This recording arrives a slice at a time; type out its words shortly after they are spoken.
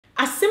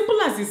As simple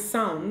as it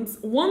sounds,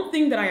 one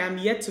thing that I am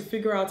yet to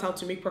figure out how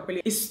to make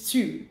properly is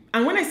stew.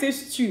 And when I say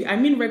stew, I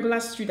mean regular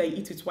stew that you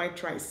eat with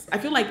white rice. I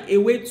feel like a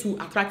way to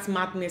attract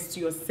madness to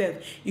yourself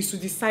is to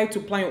decide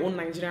to plan your own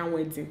Nigerian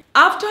wedding.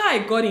 After I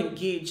got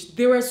engaged,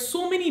 there were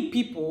so many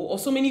people or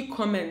so many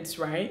comments,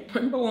 right? I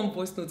remember one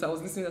voice note I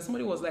was listening to,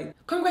 somebody was like,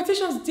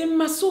 "Congratulations,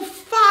 Dimma, so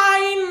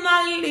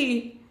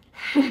finally,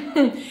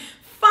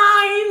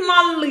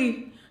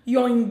 finally,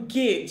 you're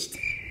engaged."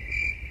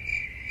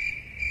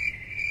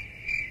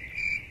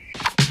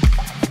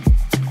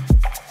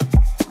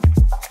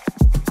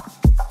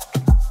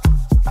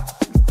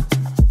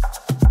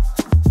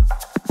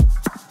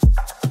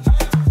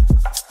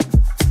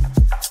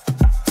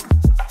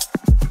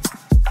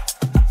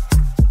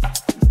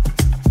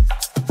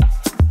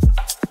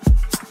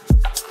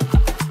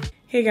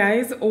 Hey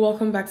guys,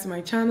 welcome back to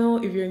my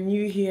channel. If you're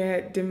new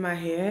here, Dimma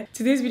here.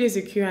 Today's video is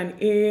a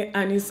Q&A,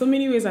 and in so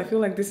many ways I feel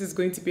like this is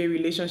going to be a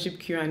relationship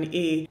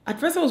Q&A. At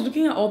first I was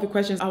looking at all the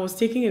questions, I was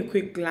taking a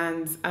quick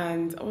glance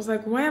and I was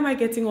like, why am I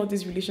getting all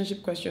these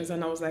relationship questions?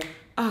 And I was like,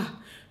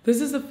 this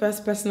is the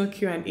first personal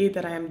Q&A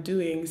that I am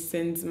doing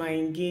since my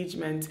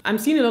engagement. I'm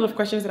seeing a lot of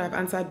questions that I've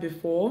answered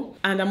before,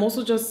 and I'm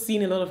also just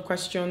seeing a lot of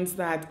questions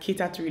that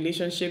cater to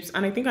relationships,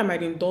 and I think I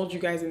might indulge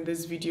you guys in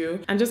this video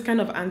and just kind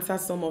of answer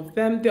some of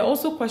them. There are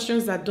also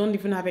questions that don't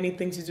even have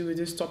anything to do with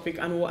this topic,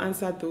 and we'll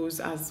answer those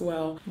as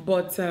well.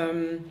 But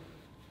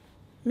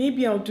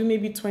maybe I'll do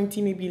maybe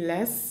 20, maybe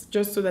less,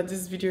 just so that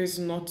this video is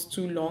not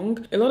too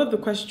long. A lot of the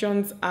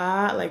questions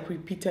are like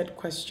repeated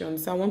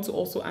questions, so I want to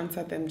also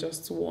answer them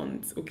just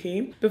once,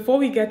 okay? Before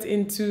we get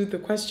into the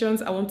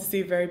questions, I want to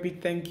say a very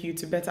big thank you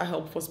to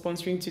BetterHelp for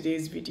sponsoring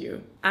today's video.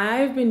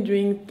 I've been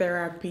doing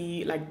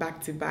therapy like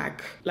back to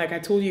back. Like I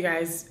told you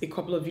guys a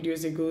couple of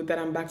videos ago that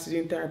I'm back to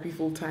doing therapy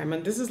full time,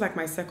 and this is like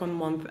my second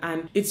month,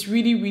 and it's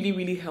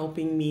really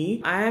helping me.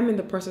 I am in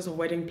the process of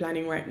wedding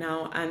planning right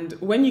now, and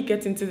when you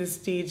get into this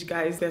stage,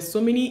 guys, there's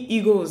so many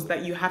egos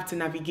that you have to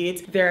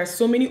navigate. There are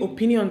so many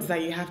opinions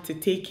that you have to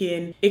take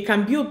in. It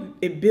can be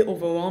a bit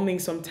overwhelming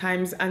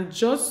sometimes, and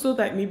just so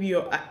that maybe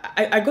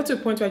I got to a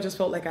point where I just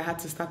felt like I had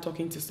to start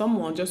talking to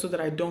someone just so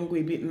that I don't go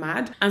a bit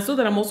mad, and so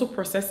that I'm also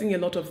processing a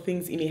lot of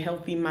things in a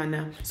healthy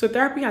manner. So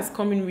therapy has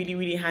come in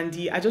really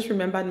handy. I just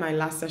remembered my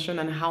last session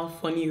and how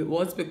funny it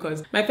was,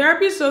 because my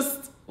therapist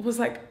just was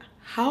like,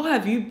 "How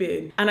have you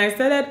been?" And I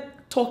started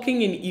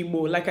talking in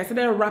Igbo, like I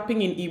started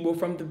rapping in Igbo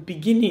from the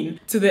beginning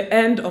to the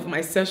end of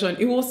my session.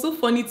 It was so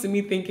funny to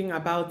me thinking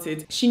about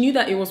it. She knew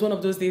that it was one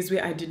of those days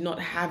where I did not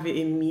have it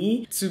in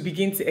me to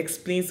begin to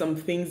explain some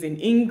things in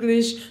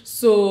English.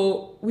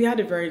 So we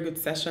had a very good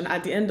session.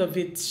 At the end of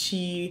it,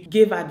 she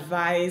gave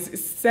advice,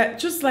 said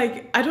just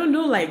like, I don't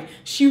know, like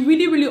she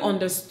really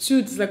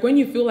understood. It's like when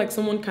you feel like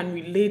someone can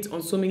relate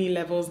on so many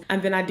levels,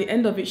 and then at the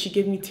end of it, she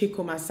gave me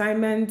take-home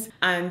assignments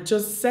and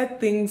just said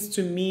things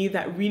to me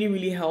that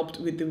really helped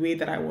with the way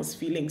that I was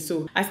feeling.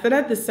 So I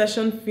started the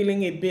session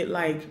feeling a bit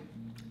like,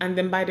 and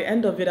then by the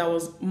end of it, I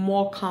was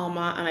more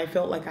calmer and I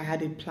felt like I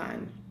had a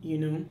plan, you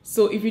know?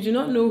 So if you do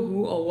not know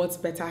who or what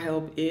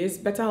BetterHelp is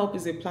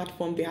a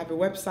platform. They have a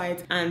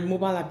website and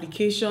mobile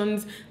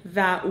applications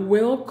that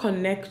will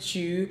connect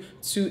you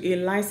to a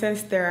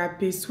licensed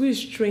therapist who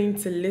is trained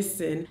to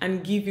listen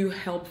and give you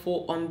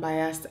helpful,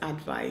 unbiased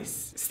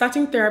advice.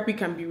 Starting therapy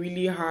can be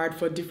really hard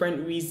for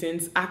different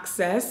reasons.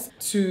 Access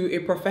to a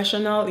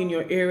professional in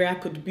your area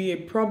could be a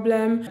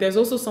problem. There's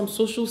also some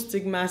social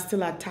stigma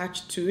still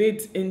attached to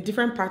it in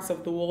different parts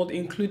of the world,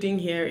 including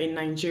here in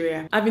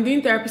Nigeria. I've been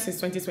doing therapy since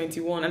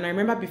 2021, and I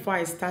remember before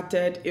I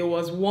started, it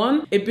was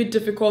one, a bit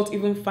difficult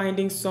even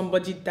finding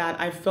somebody that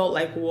I felt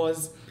like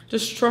was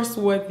just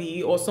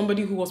trustworthy or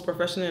somebody who was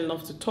professional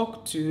enough to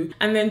talk to.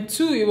 And then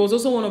two, it was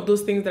also one of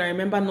those things that I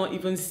remember not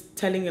even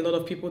telling a lot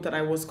of people that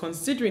I was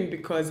considering,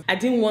 because I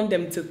didn't want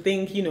them to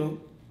think, you know,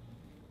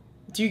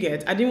 do you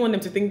get? I didn't want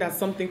them to think that's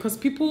something, because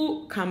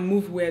people can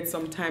move weird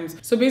sometimes.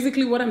 So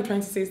basically what I'm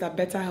trying to say is that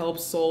BetterHelp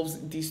solves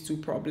these two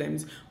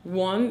problems.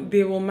 One,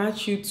 they will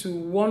match you to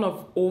one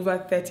of over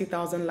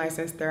 30,000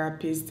 licensed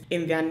therapists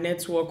in their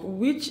network,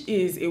 which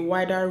is a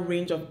wider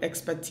range of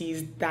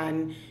expertise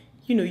than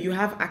you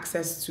have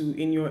access to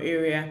in your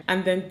area.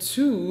 And then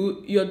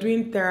two, you're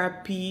doing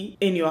therapy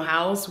in your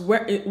house,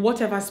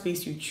 whatever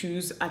space you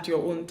choose at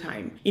your own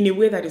time, in a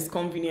way that is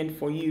convenient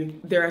for you.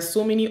 There are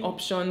so many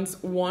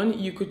options. One,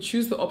 you could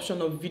choose the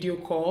option of video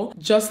call,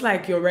 just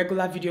like your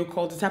regular video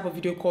call, the type of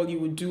video call you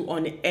would do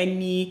on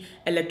any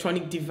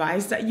electronic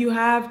device that you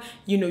have.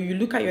 You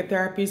look at your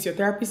therapist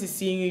is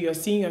seeing you, you're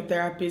seeing your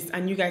therapist,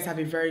 and you guys have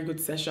a very good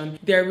session.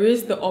 There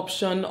is the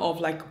option of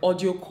like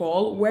audio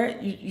call,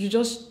 where you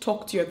just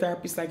talk to your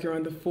therapist like you're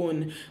on the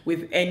phone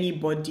with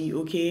anybody,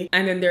 okay?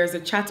 And then there's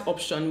a chat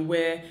option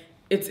where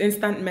it's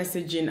instant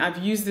messaging. I've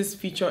used this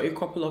feature a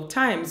couple of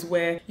times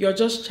where you're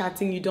just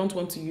chatting, you don't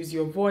want to use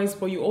your voice,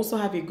 but you also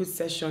have a good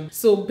session.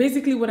 So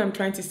basically what I'm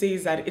trying to say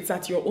is that it's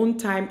at your own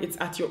time, it's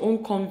at your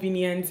own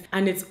convenience,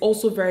 and it's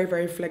also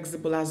very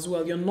flexible as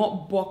well. You're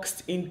not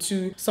boxed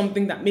into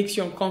something that makes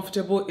you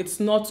uncomfortable. It's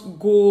not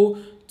go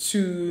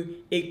to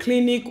a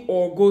clinic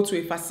or go to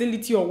a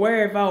facility or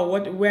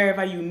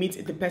wherever you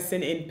meet the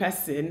person in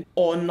person,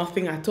 or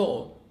nothing at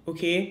all.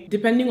 Okay,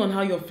 depending on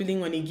how you're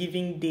feeling on a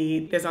given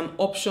day, there's an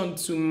option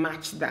to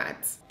match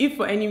that. If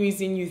for any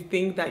reason you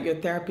think that your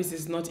therapist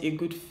is not a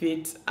good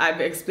fit,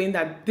 I've explained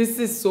that this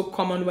is so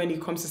common when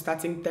it comes to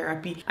starting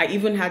therapy. I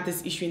even had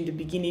this issue in the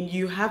beginning.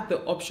 You have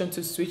the option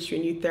to switch to a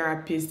new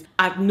therapist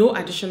at no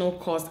additional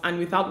cost and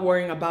without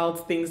worrying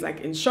about things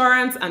like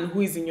insurance and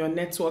who is in your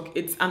network.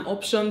 It's an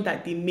option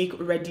that they make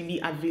readily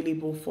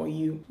available for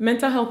you.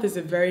 Mental health is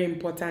a very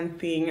important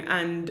thing,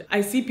 and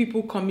I see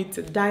people commit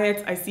to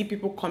diet. I see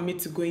people commit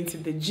to going to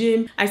the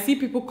gym. I see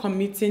people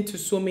committing to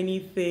so many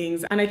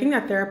things, and I think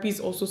that therapy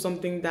is also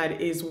something that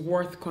is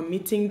worth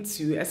committing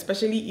to,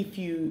 especially if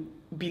you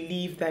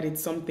believe that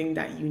it's something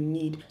that you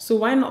need. So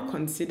why not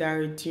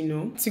consider it, you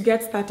know? To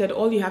get started,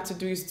 all you have to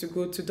do is to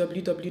go to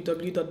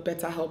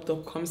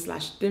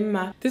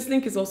www.betterhelp.com/dimma. This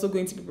link is also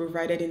going to be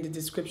provided in the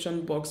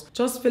description box.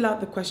 Just fill out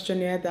the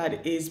questionnaire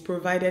that is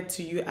provided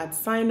to you at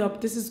sign up.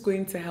 This is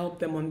going to help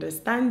them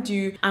understand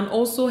you and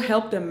also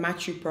help them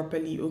match you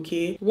properly,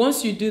 okay?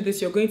 Once you do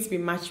this, you're going to be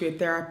matched with a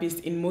therapist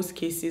in most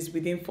cases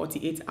within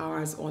 48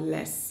 hours or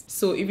less.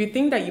 So if you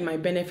think that you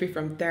might benefit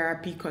from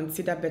therapy,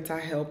 consider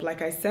BetterHelp.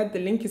 Like I said, the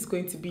link is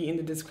going to be in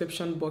the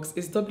description box.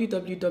 It's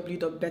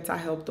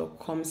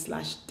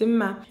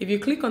www.betterhelp.com/dimma. If you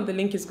click on the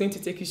link, it's going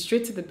to take you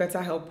straight to the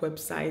BetterHelp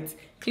website.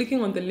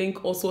 Clicking on the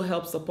link also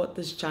helps support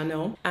this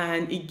channel,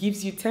 and it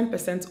gives you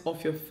 10%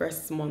 off your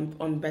first month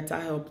on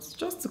BetterHelp,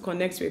 just to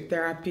connect with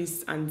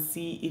therapists and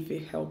see if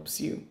it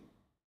helps you.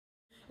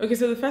 Okay,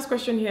 so the first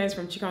question here is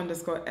from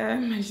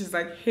Chika_M, and she's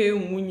like, hey,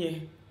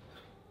 Umeh.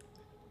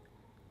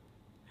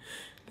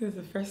 This is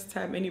the first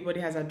time anybody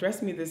has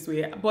addressed me this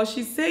way. But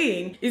she's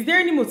saying, is there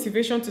any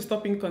motivation to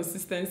stop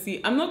inconsistency?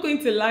 I'm not going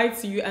to lie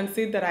to you and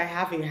say that I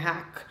have a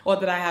hack or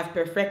that I have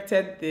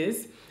perfected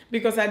this,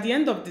 because at the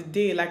end of the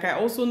day, like, I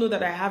also know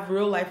that I have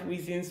real life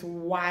reasons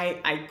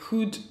why I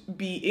could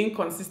be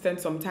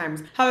inconsistent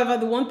sometimes. However,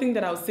 the one thing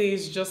that I'll say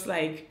is just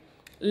like,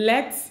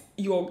 let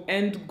your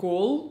end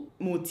goal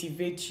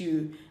motivate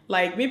you.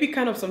 Like, maybe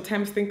kind of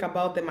sometimes think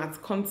about them as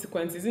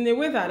consequences in a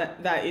way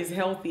that is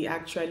healthy,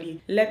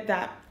 actually. Let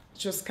that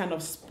just kind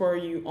of spur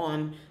you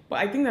on. But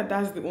I think that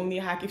that's the only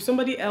hack. If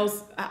somebody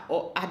else,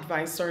 or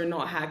advice, sorry,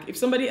 not hack, if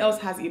somebody else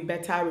has a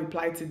better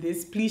reply to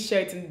this, please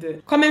share it in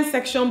the comment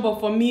section. But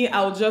for me,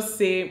 I'll just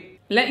say,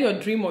 let your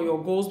dream or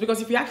your goals,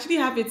 because if you actually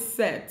have it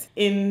set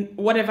in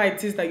whatever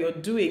it is that you're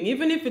doing,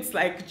 even if it's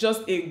like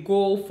just a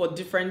goal for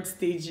different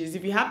stages,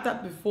 if you have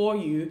that before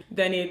you,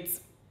 then it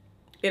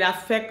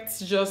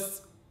affects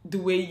just the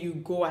way you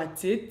go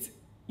at it,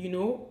 you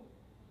know,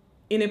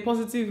 in a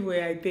positive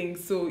way, I think.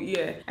 So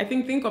yeah, I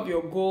think of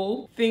your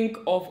goal, think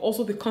of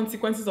also the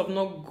consequences of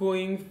not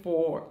going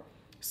for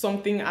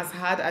something as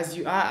hard as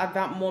you are at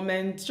that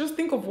moment. Just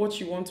think of what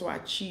you want to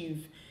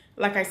achieve.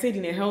 Like I said,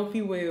 in a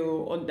healthy way,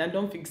 and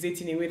don't fixate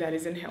in a way that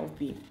isn't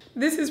healthy.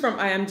 This is from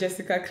I am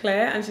Jessica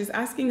Claire, and she's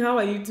asking, how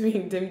are you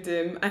doing,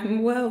 Dim?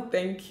 I'm well,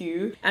 thank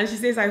you. And she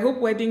says, I hope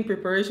wedding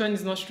preparation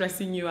is not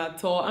stressing you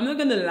at all. I'm not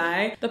gonna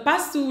lie, the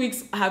past 2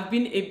 weeks have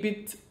been a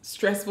bit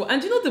stressful.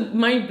 And you know, the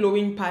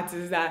mind-blowing part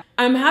is that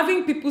I'm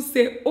having people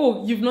say,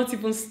 oh, you've not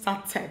even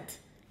started.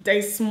 There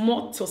is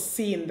more to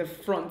see in the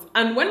front.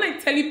 And when I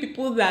tell you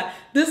people that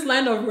this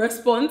line of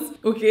response,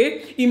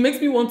 okay, it makes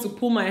me want to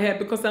pull my hair,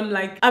 because I'm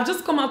like, I've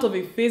just come out of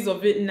a phase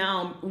of it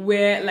now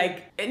where,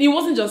 like, and it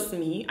wasn't just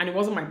me and it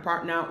wasn't my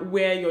partner,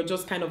 where you're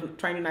just kind of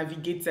trying to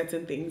navigate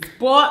certain things.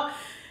 But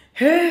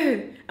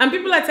hey, and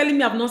people are telling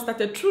me I've not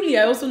started. Truly,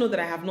 I also know that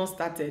I have not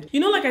started.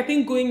 You know, like, I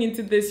think going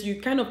into this, you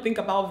kind of think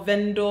about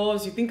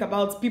vendors, you think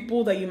about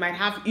people that you might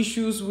have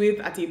issues with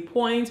at a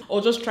point,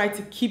 or just try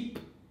to keep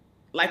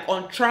like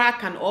on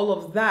track and all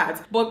of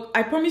that. But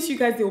I promise you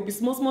guys, there will be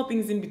small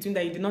things in between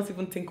that you did not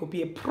even think would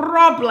be a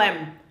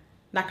problem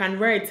that can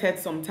rear its head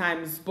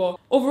sometimes. But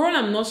overall,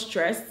 I'm not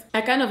stressed.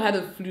 I kind of had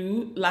a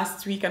flu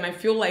last week, and I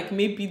feel like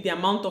maybe the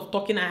amount of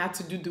talking I had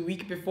to do the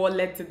week before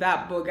led to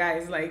that. But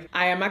guys, like,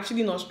 I am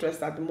actually not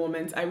stressed at the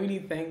moment. I really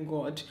thank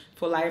God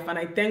for life, and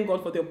I thank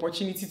God for the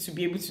opportunity to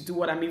be able to do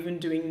what I'm even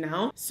doing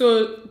now.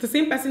 So the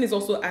same person is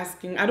also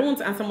asking, I don't want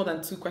to answer more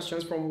than 2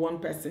 questions from one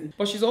person,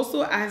 but she's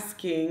also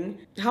asking,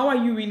 how are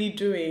you really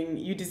doing?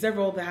 You deserve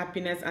all the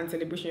happiness and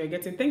celebration you're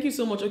getting. Thank you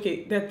so much.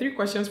 Okay, there are 3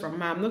 questions from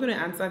her. I'm not going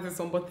to answer this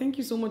one, but thank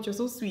you so much. You're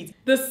so sweet.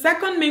 The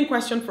second main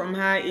question from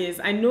her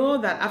is, I know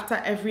that after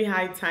every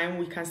high time,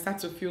 we can start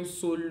to feel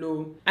so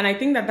low. And I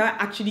think that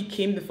actually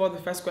came before the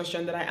first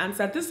question that I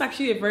answered. This is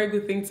actually a very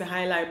good thing to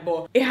highlight,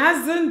 but it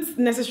hasn't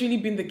necessarily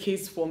been the case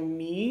for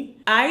me.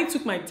 I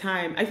took my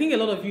time. I think a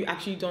lot of you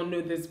actually don't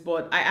know this,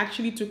 but I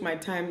actually took my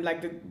time.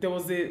 Like, there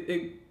was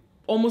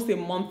almost a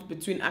month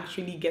between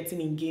actually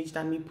getting engaged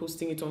and me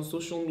posting it on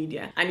social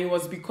media. And it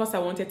was because I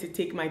wanted to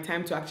take my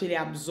time to actually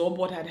absorb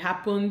what had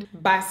happened,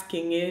 bask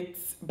in it,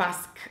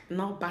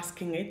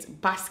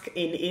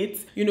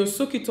 you know,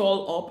 soak it all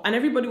up. And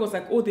everybody was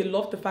like, oh, they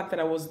loved the fact that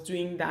I was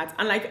doing that.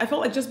 And like, I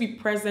felt like just be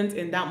present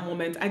in that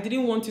moment. I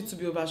didn't want it to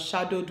be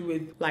overshadowed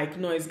with like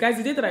noise. Guys,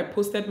 the day that I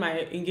posted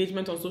my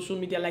engagement on social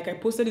media, like I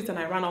posted it and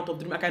I ran out of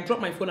the room. Like I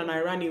dropped my phone and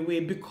I ran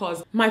away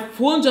because my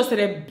phone just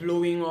started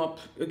blowing up,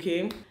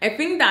 okay? I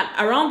think that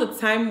around the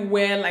time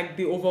where like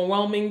the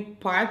overwhelming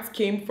part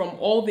came from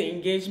all the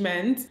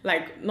engagement,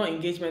 like not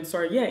engagement,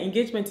 sorry, yeah,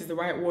 engagement is the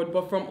right word,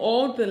 but from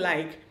all the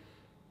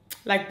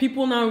like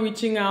people now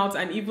reaching out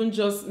and even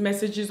just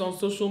messages on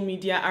social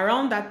media,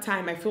 around that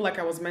time I feel like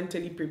I was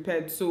mentally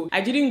prepared. So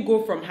I didn't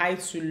go from high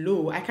to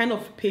low. I kind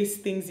of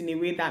paced things in a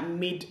way that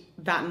made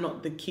that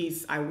not the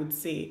case, I would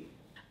say.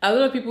 A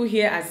lot of people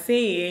here are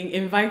saying,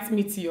 invite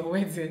me to your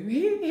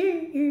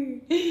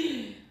wedding.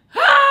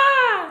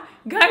 Ah!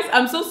 Guys,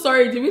 I'm so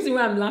sorry. The reason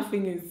why I'm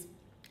laughing is,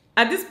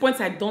 at this point,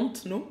 I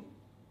don't know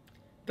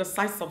the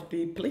size of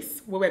the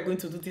place where we're going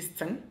to do this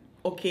thing.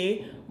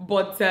 Okay,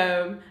 but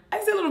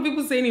I see a lot of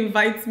people saying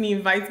invite me,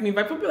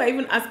 but people are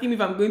even asking me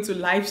if I'm going to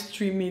live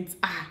stream it.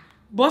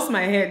 Bust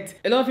my head.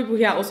 A lot of people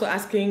here are also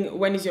asking,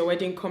 when is your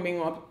wedding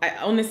coming up? I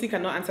honestly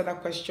cannot answer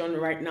that question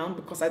right now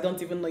because I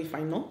don't even know if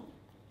I know.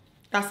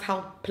 That's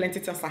how plenty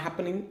things are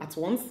happening at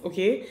once,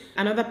 okay?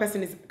 Another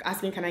person is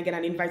asking, can I get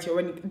an invite to your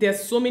wedding?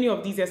 There's so many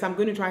of these, yes, I'm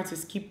going to try to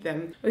skip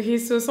them. Okay,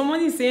 so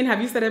someone is saying,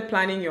 have you started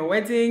planning your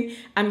wedding?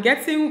 I'm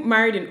getting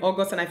married in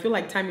August and I feel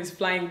like time is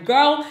flying.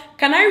 Girl,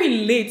 can I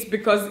relate?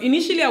 Because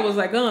initially I was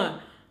like,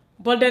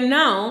 but then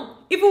now,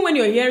 even when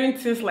you're hearing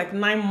things like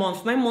 9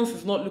 months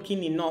is not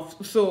looking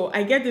enough. So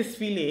I get this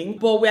feeling,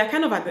 but we are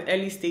kind of at the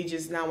early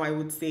stages now, I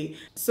would say.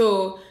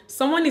 So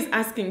someone is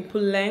asking,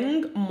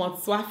 Puleng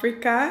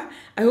Motswafrika,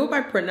 I hope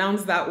I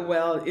pronounced that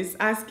well, is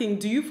asking,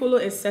 do you follow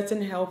a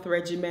certain health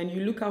regimen?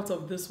 You look out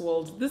of this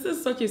world. This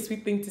is such a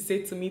sweet thing to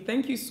say to me.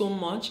 Thank you so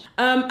much.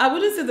 I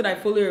wouldn't say that I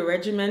follow a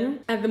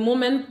regimen at the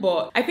moment,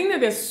 but I think that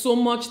there's so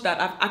much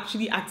that I've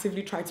actually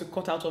actively tried to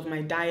cut out of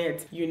my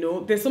diet. You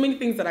know, there's so many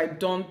things that I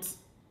don't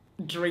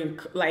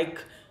drink, like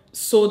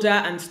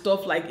soda and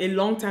stuff. Like a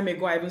long time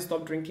ago I even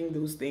stopped drinking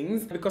those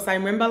things because I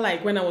remember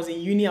like when I was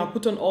in uni, I'll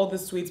put on all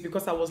this weight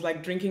because I was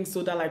like drinking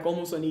soda like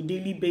almost on a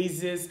daily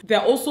basis. There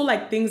are also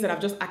like things that I've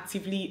just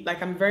actively,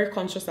 like I'm very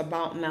conscious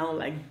about now,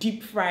 like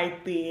deep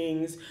fried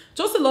things,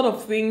 just a lot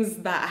of things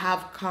that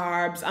have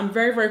carbs. I'm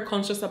very, very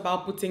conscious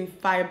about putting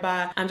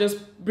fiber and just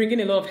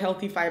bringing a lot of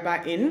healthy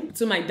fiber in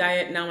to my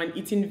diet now and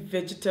eating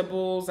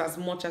vegetables as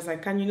much as I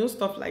can, you know,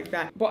 stuff like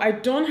that. But I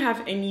don't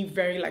have any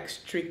very like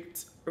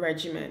strict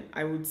regimen,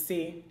 I would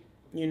say,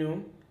 you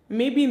know.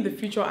 Maybe in the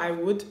future I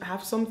would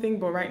have something,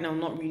 but right now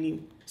not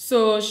really.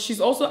 So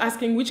she's also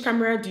asking, which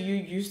camera do you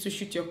use to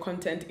shoot your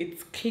content?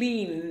 It's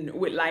clean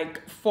with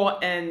like 3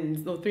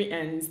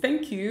 ends.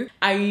 Thank you.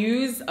 I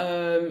use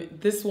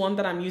this one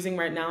that I'm using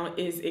right now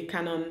is a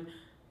Canon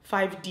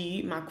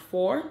 5D Mark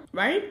IV,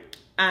 right?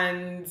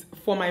 And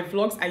for my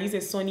vlogs, I use a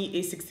Sony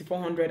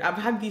a6400. I've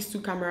had these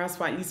two cameras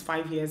for at least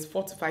 5 years,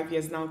 4 to 5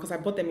 years now, because I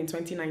bought them in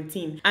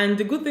 2019. And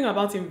the good thing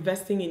about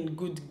investing in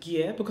good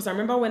gear, because I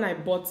remember when I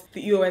bought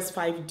the EOS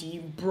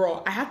 5D,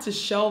 bro, I had to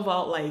shelve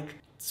out like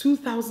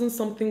 2,000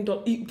 something.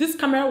 This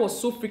camera was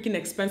so freaking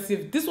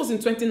expensive. This was in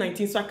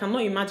 2019, so I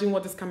cannot imagine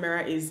what this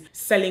camera is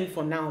selling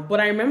for now. But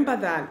I remember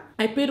that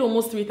I paid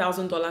almost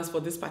 $3,000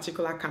 for this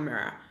particular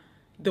camera,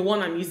 the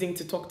one I'm using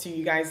to talk to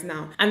you guys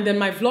now. And then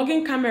my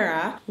vlogging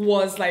camera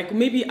was like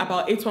maybe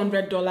about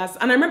 $800.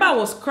 And I remember I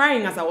was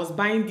crying as I was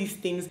buying these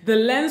things. The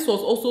lens was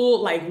also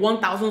like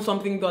 1,000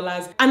 something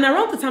dollars. And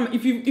around the time,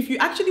 if you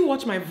actually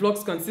watch my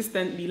vlogs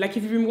consistently, like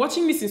if you've been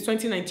watching me since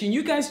 2019,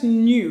 you guys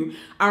knew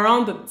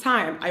around the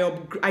time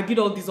I did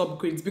all these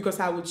upgrades because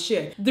I would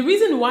share. The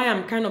reason why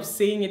I'm kind of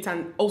saying it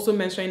and also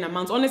mentioning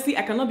amounts, honestly,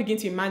 I cannot begin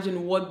to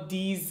imagine what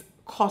these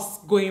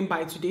costs going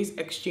by today's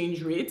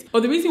exchange rate.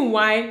 But the reason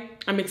why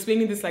I'm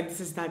explaining this like this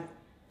is that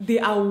they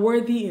are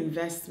worthy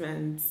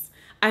investments.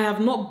 I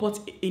have not bought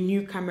a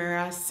new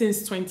camera since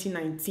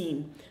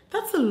 2019.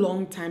 That's a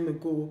long time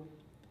ago.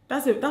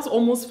 That's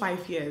almost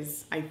 5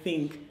 years, I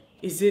think.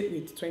 Is it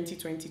with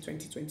 2020,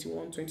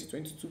 2021,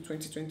 2022,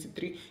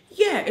 2023?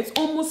 Yeah, it's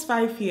almost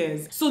 5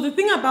 years. So the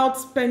thing about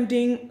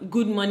spending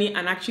good money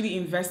and actually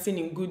investing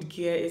in good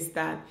gear is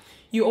that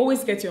you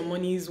always get your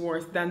money's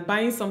worth than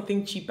buying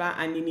something cheaper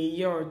and in a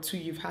year or two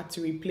you've had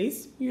to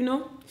replace, you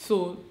know?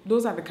 So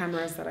those are the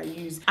cameras that I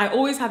use. I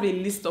always have a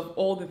list of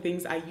all the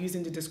things I use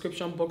in the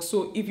description box.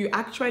 So if you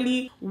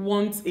actually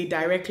want a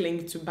direct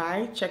link to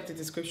buy, check the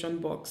description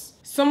box.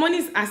 Someone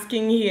is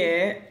asking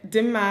here,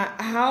 Dimma,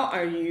 how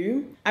are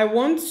you? I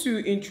want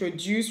to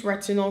introduce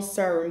retinol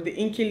serum, the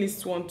Inky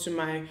List one, to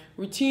my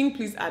routine.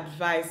 Please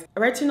advise.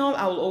 Retinol,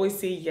 I will always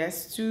say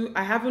yes to.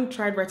 I haven't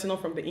tried retinol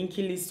from the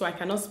Inky List, so I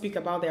cannot speak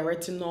about their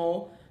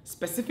retinol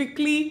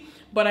specifically,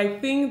 but I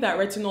think that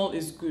retinol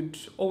is good,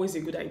 always a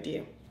good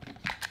idea.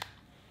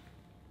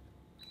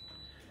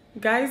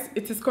 Guys,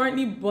 it is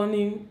currently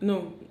burning.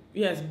 No,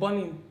 Yes,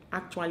 burning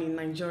actually in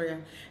Nigeria.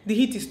 The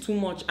heat is too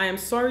much. I am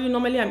sorry.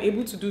 Normally, I'm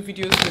able to do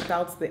videos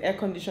without the air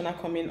conditioner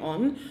coming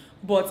on,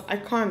 but I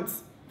can't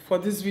for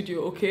this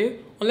video, okay?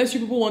 Unless you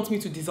people want me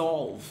to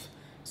dissolve.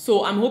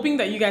 So I'm hoping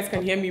that you guys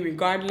can hear me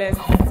regardless,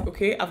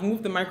 okay? I've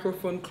moved the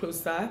microphone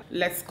closer.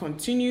 Let's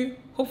continue.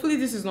 Hopefully,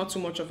 this is not too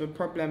much of a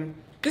problem.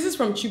 This is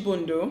from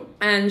Chibondo,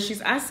 and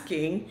she's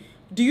asking,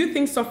 do you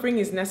think suffering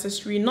is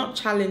necessary, not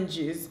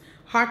challenges,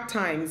 hard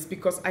times?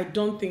 Because I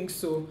don't think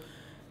so.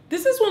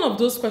 This is one of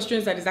those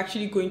questions that is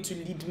actually going to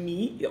lead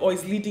me, or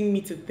is leading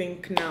me to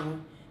think now,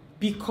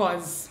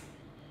 because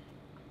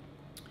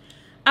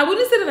I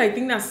wouldn't say that I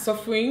think that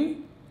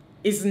suffering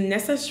is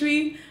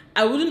necessary.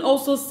 I wouldn't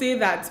also say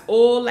that,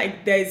 oh,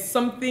 like there's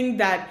something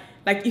that,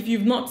 like if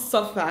you've not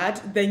suffered,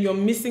 then you're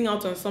missing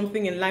out on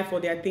something in life, or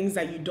there are things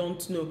that you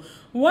don't know.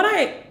 What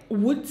I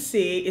would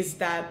say is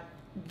that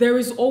there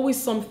is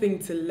always something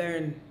to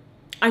learn.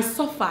 I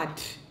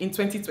suffered in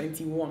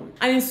 2021.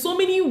 And in so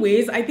many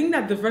ways, I think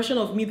that the version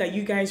of me that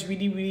you guys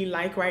really, really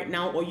like right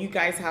now, or you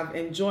guys have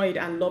enjoyed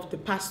and loved the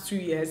past 2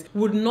 years,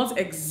 would not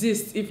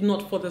exist if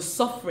not for the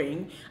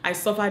suffering I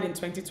suffered in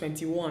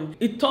 2021.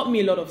 It taught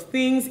me a lot of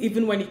things,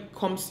 even when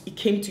it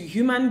came to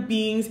human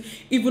beings,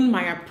 even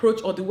my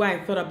approach or the way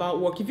I thought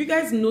about work. If you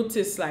guys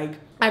notice, like,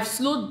 I've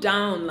slowed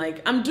down,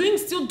 like I'm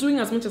still doing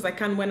as much as I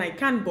can when I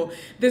can, but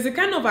there's a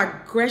kind of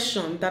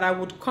aggression that I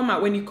would come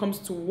at when it comes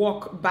to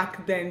work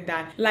back then,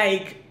 that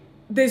like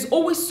there's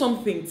always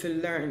something to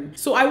learn.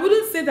 So I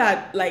wouldn't say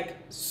that like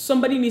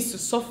somebody needs to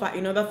suffer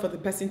in order for the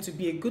person to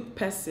be a good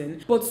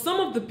person, but some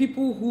of the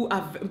people who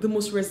are the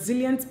most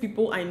resilient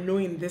people I know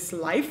in this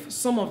life,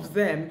 some of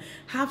them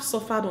have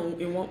suffered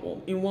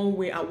in one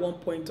way at one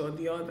point or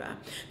the other.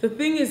 The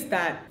thing is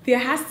that there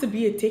has to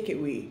be a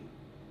takeaway,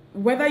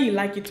 whether you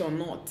like it or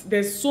not.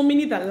 There's so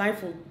many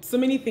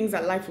things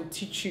that life will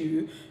teach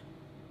you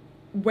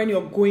when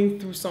you're going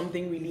through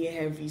something really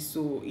heavy.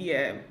 So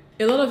yeah,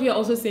 a lot of you are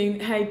also saying,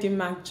 hi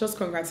Dimma, just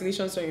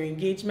congratulations on your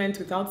engagement,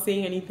 without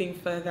saying anything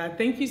further.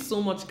 Thank you so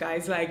much,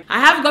 guys. Like, I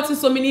have gotten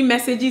so many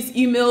messages,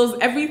 emails,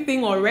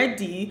 everything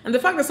already, and the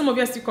fact that some of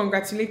you are still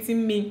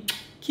congratulating me,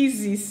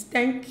 kisses,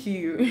 thank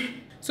you.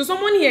 So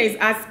someone here is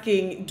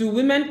asking, do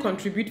women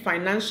contribute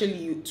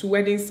financially to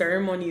wedding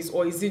ceremonies,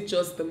 or is it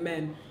just the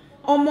men?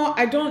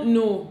 I don't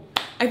know.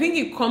 I think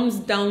it comes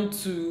down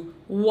to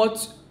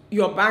what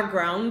your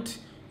background,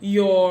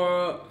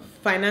 your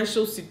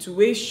financial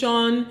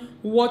situation,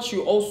 what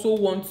you also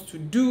want to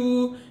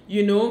do,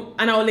 you know,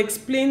 and I'll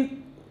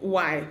explain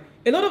why.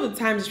 A lot of the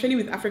times, especially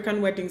with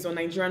African weddings or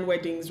Nigerian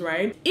weddings,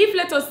 right? If,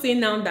 let us say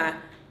now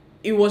that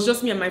it was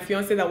just me and my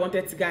fiance that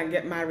wanted to go and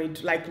get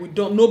married, like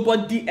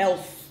nobody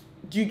else,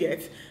 do you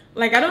get?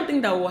 Like, I don't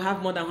think that we'll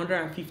have more than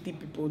 150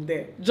 people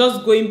there,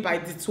 just going by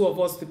the two of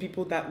us, the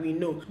people that we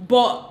know.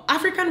 But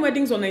African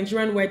weddings or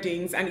Nigerian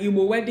weddings and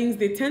Igbo weddings,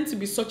 they tend to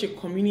be such a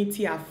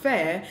community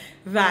affair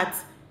that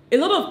a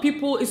lot of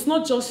people, it's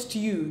not just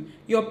you.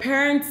 Your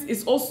parents,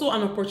 is also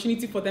an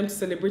opportunity for them to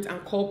celebrate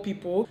and call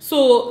people.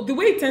 So the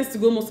way it tends to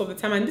go most of the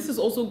time, and this is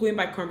also going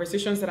by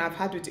conversations that I've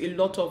had with a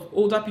lot of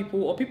older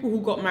people or people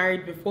who got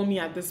married before me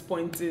at this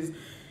point, is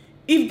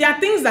if there are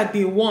things that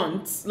they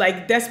want,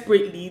 like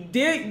desperately,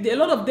 a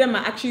lot of them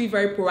are actually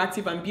very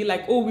proactive and be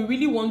like, oh, we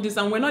really want this,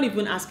 and we're not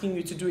even asking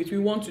you to do it, we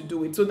want to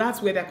do it. So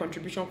that's where their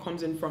contribution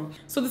comes in from.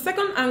 So the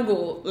second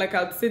angle, like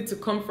I'd say, to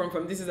come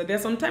from this is that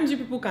there's sometimes you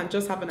people can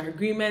just have an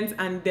agreement,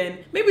 and then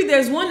maybe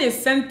there's one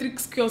eccentric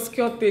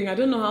secure thing, I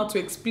don't know how to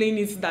explain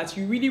it, that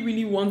you really,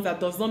 really want that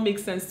does not make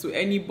sense to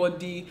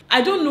anybody.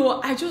 I don't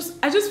know, I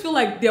just feel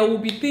like there will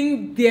be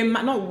things,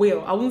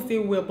 I won't say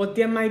will, but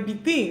there might be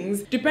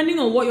things, depending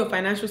on what your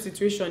financial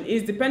situation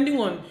is, depending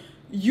on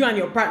you and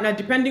your partner,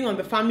 depending on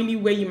the family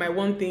where you might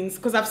want things.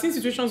 Because I've seen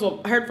situations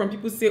or heard from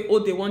people say, oh,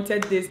 they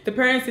wanted this, the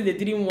parents said they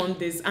didn't want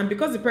this, and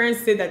because the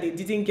parents said that they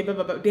didn't get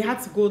it, they had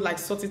to go like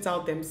sort it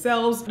out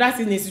themselves. That's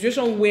in a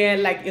situation where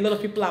like a lot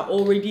of people are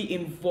already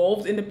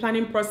involved in the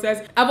planning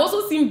process. I've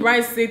also seen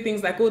brides say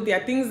things like, oh, there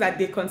are things that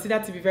they consider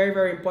to be very,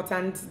 very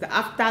important, that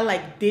after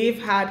like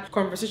they've had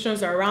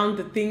conversations around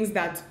the things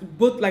that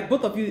both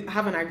of you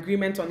have an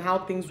agreement on how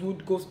things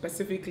would go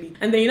specifically,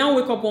 and then you now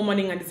wake up one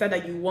morning and decide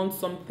that you want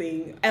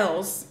something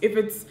else.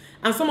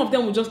 And some of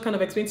them will just kind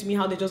of explain to me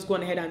how they just go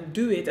on ahead and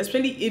do it,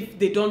 especially if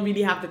they don't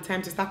really have the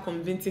time to start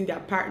convincing their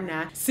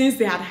partner, since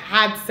they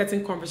had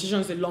certain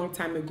conversations a long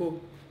time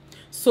ago.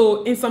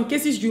 So in some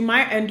cases you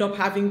might end up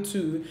having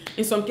to,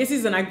 in some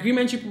cases an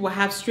agreement you will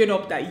have straight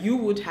up that you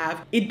would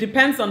have. It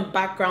depends on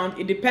background,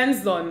 it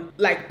depends on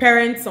like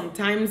parents.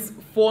 Sometimes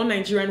for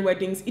Nigerian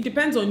weddings, it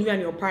depends on you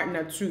and your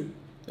partner too.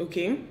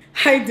 Okay,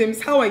 hi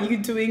Dims, how are you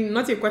doing?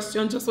 Not a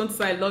question, just want to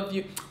say I love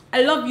you.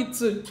 I love you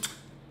too.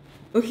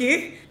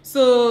 Okay,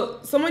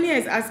 so someone here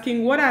is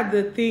asking, what are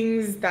the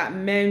things that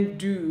men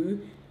do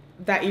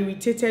that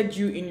irritated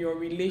you in your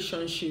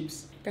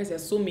relationships? Guys,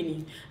 there's so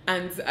many,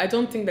 and I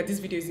don't think that this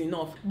video is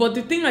enough. But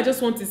the thing I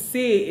just want to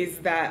say is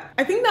that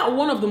I think that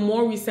one of the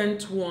more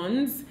recent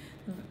ones,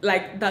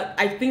 like that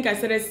I think I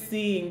started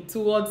seeing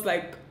towards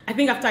like, I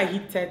think after I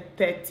hit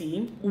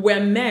 30, were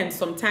men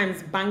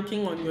sometimes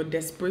banking on your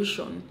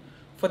desperation.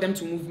 for them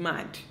to move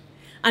mad.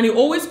 And it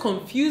always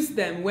confused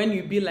them when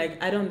you be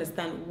like, I don't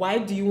understand. Why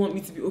do you want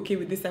me to be okay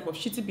with this type of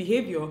shitty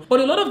behavior? But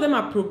a lot of them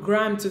are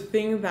programmed to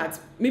think that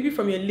maybe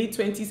from your late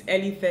 20s,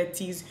 early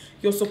 30s,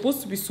 you're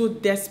supposed to be so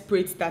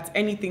desperate that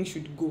anything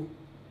should go.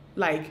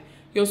 Like,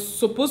 you're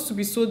supposed to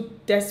be so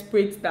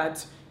desperate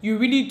that you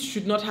really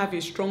should not have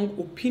a strong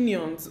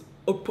opinion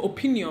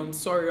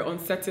on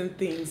certain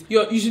things.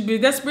 You should be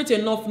desperate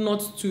enough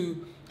not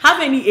to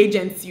have any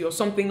agency or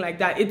something like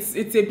that. It's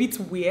a bit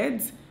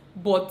weird.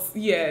 But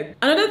yeah,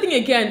 another thing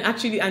again,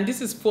 actually, and this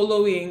is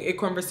following a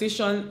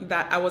conversation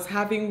that I was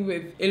having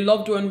with a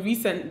loved one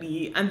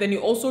recently, and then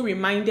it also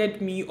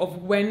reminded me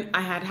of when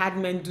I had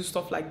men do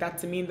stuff like that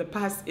to me in the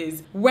past,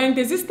 is when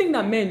there's this thing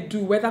that men do,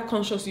 whether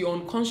consciously or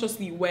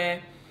unconsciously,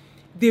 where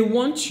they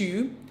want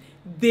you,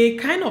 they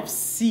kind of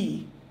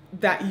see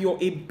that you're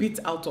a bit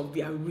out of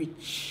their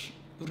reach,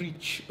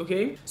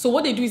 okay? So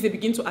what they do is they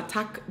begin to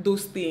attack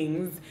those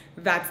things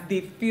that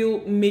they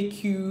feel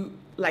make you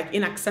like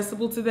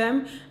inaccessible to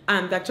them,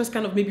 and that just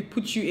kind of maybe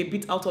put you a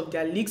bit out of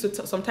their league. So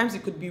sometimes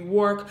it could be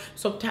work,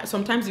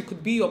 sometimes it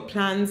could be your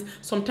plans,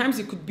 sometimes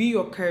it could be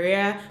your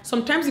career,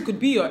 sometimes it could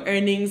be your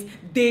earnings.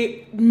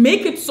 They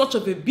make it such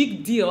of a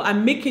big deal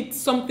and make it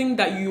something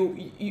that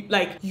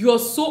you're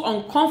so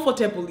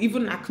uncomfortable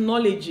even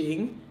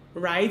acknowledging,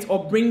 right,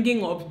 or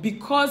bringing up,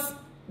 because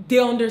they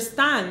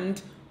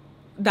understand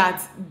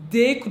that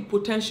they could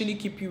potentially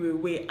keep you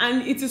away.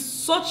 And it is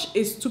such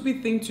a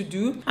stupid thing to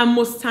do, and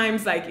most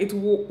times like it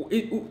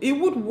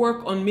would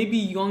work on maybe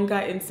younger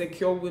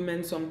insecure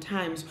women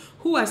sometimes,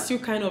 who are still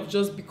kind of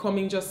just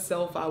becoming just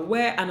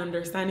self-aware and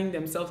understanding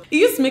themselves. It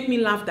used to make me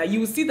laugh that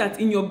you will see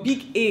that in your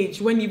big age,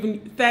 when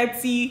even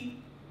 30,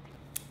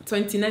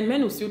 29,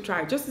 men will still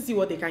try just to see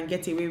what they can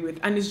get away with,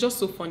 and it's just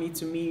so funny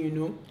to me, you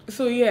know.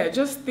 So yeah,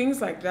 just things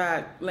like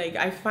that. Like,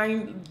 I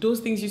find those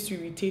things used to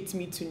irritate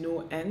me to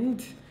no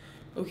end.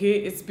 Okay,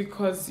 it's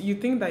because you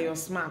think that you're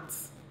smart,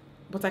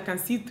 but I can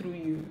see through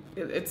you.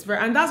 It's very,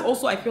 and that's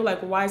also, I feel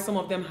like, why some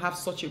of them have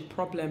such a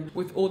problem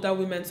with older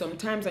women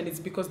sometimes, and it's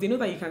because they know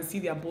that you can see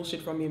their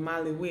bullshit from a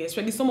mile away.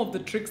 Especially some of the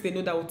tricks they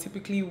know that will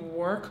typically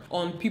work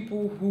on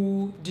people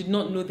who did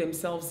not know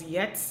themselves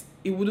yet,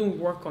 it wouldn't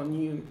work on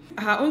you.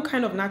 Her own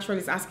kind of natural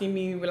is asking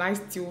me, will I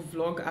still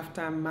vlog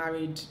after I'm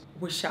married?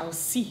 We shall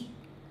see.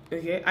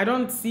 Okay, I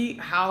don't see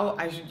how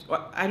I should.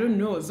 I don't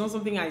know. It's not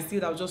something I see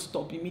that I'll just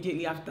stop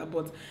immediately after.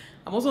 But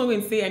I'm also not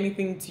going to say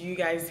anything to you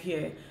guys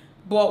here.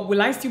 But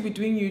will I still be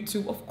doing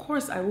YouTube? Of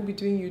course, I will be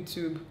doing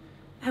YouTube.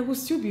 I will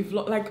still be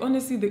vlog. Like,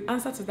 honestly, the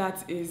answer to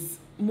that is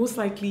most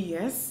likely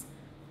yes.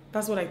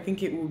 That's what I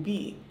think it will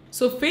be.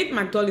 So Faith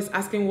McDowell is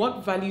asking,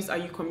 what values are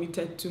you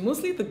committed to?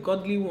 Mostly the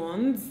godly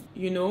ones,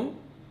 you know.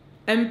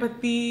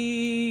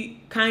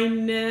 Empathy,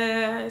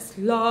 kindness,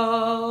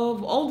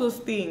 love, all those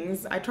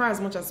things. I try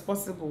as much as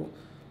possible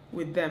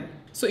with them.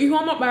 So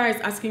Ihuama Bara is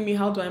asking me,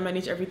 how do I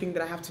manage everything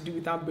that I have to do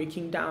without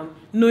breaking down,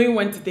 knowing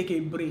when to take a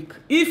break?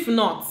 If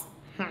not,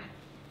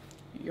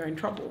 you're in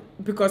trouble.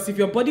 Because if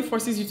your body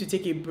forces you to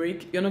take a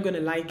break, you're not going to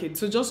like it.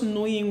 So just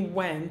knowing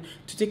when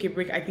to take a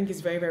break, I think,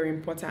 is very, very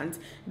important.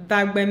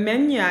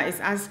 Dagbemenya is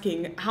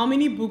asking, how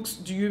many books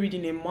do you read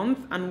in a month,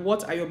 and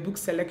what are your book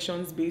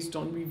selections based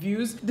on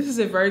reviews? This is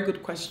a very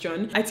good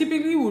question. I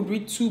typically would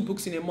read 2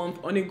 books in a month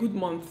on a good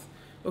month.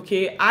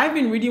 Okay, I've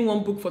been reading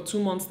 1 book for 2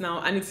 months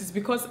now, and it is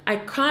because I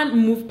can't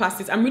move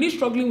past it. I'm really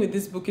struggling with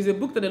this book. It's a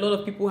book that a lot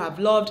of people have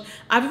loved.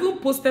 I've even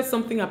posted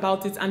something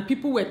about it, and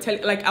people were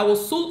telling, like, I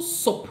was so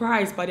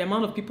surprised by the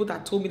amount of people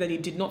that told me that they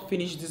did not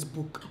finish this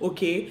book.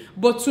 Okay,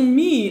 but to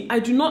me, I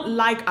do not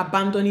like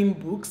abandoning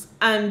books,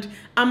 and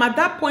I'm at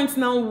that point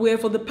now where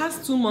for the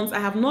past 2 months I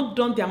have not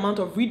done the amount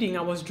of reading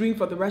I was doing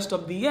for the rest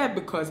of the year,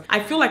 because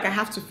I feel like I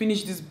have to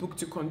finish this book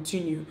to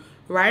continue.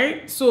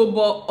 Right? So,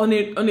 but on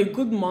a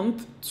good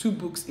month, 2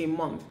 books a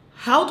month.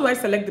 How do I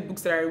select the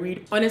books that I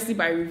read? Honestly,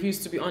 by reviews,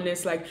 to be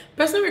honest. Like,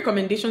 personal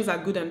recommendations are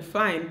good and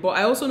fine, but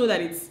I also know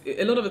that it's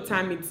a lot of the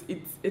time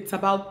it's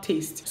about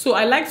taste. So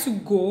I like to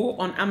go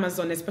on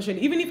Amazon, especially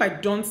even if I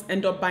don't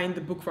end up buying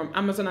the book from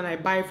Amazon and I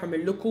buy it from a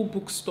local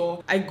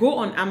bookstore. I go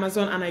on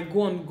Amazon and I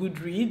go on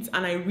Goodreads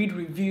and I read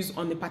reviews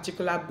on the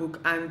particular book,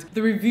 and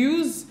the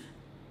reviews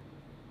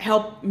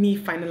help me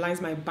finalize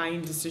my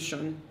buying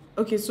decision.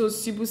 Okay, so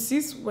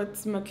Sibusis,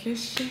 what's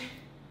Makleshe?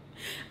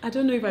 I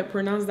don't know if I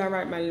pronounced that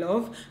right, my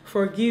love.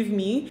 Forgive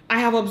me. I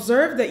have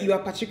observed that you are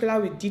particular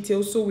with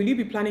details, so will you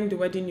be planning the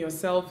wedding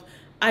yourself?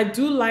 I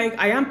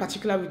am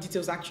particular with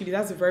details, actually.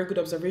 That's a very good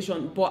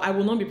observation, but I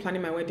will not be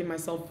planning my wedding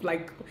myself.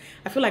 Like,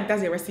 I feel like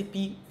that's a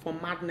recipe for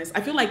madness.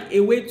 I feel like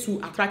a way to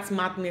attract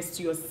madness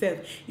to yourself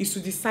is to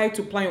decide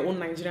to plan your own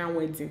Nigerian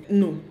wedding.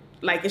 No.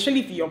 Like, especially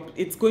if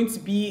it's going to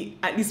be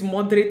at least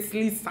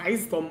moderately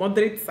sized or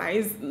moderate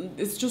size,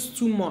 it's just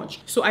too much.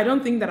 So I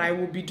don't think that I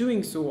will be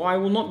doing so, or I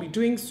will not be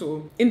doing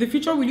so. In the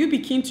future, will you be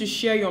keen to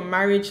share your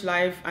marriage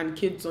life and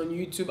kids on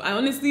YouTube? I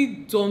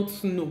honestly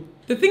don't know.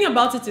 The thing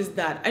about it is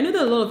that I know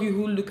that a lot of you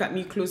who look at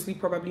me closely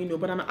probably know,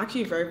 but I'm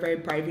actually a very, very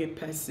private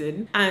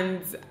person,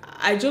 and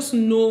I just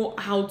know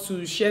how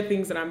to share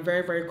things that I'm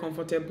very, very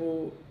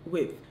comfortable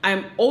with.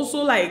 I'm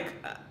also like,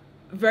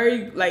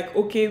 very like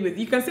okay with,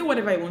 you can say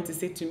whatever you want to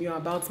say to me or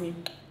about me,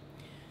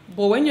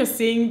 but when you're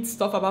saying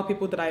stuff about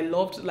people that I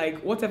loved, like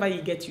whatever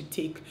you get, you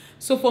take.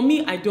 So for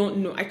me, I don't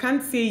know. I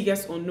can't say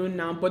yes or no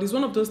now, but it's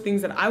one of those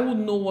things that I will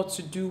know what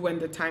to do when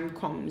the time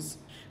comes.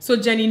 So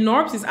Jenny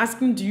Norbs is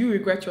asking, do you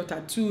regret your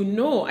tattoo?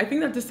 No, I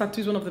think that this tattoo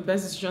is one of the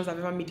best decisions I've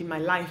ever made in my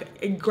life.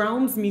 It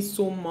grounds me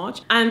so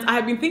much. And I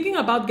have been thinking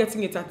about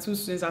getting a tattoo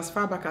since as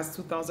far back as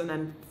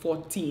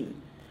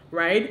 2014,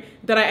 right?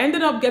 That I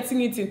ended up getting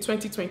it in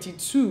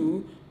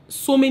 2022,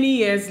 so many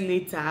years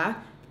later.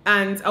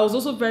 And I was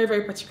also very,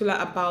 very particular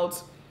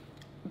about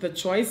the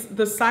choice,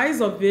 the size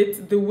of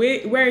it, the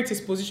way where it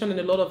is positioned, and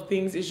a lot of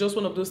things. Is just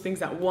one of those things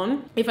that,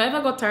 one, if I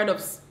ever got tired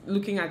of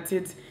looking at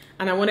it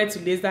and I wanted to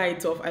laser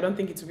it off, I don't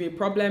think it would be a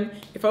problem.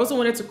 If I also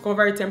wanted to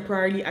cover it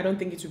temporarily, I don't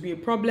think it would be a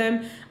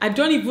problem. I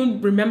don't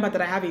even remember that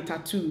I have a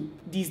tattoo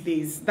these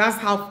days. That's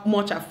how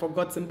much I've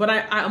forgotten. But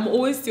I'm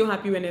always still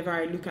happy whenever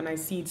I look and I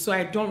see it. So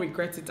I don't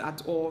regret it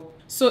at all.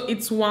 So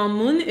it's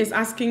Walmoon is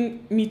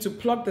asking me to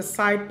plug the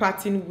side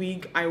pattern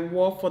wig I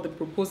wore for the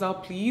proposal,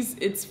 please.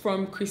 It's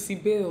from Chrissy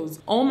Bales.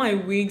 All my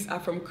wigs are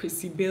from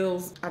Chrissy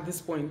Bales at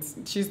this point.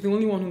 She's the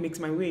only one who makes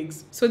my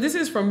wigs. So this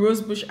is from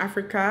Rosebush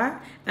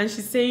Africa, and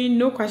she's saying,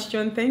 no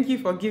question, thank you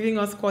for giving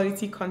us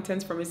quality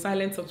content from a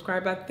silent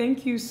subscriber.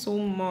 Thank you so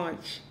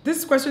much.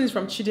 This question is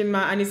from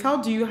Chidinma, and it's, how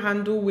do you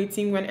handle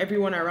waiting when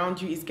everyone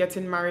around you is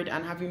getting married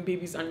and having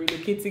babies and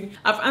relocating?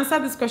 I've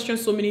answered this question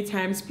so many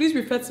times. Please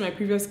refer to my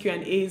previous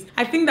Q&As.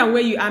 I think that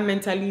where you are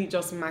mentally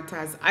just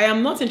matters. I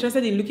am not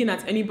interested in looking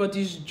at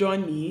anybody's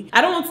journey.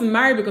 I don't want to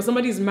marry because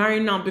somebody is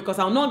married now, because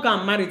I'll not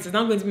get married. It's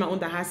not going to be my own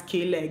that has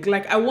K-leg.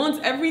 Like, I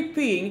want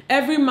everything,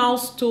 every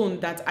milestone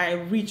that I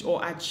reach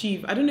or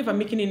achieve. I don't know if I'm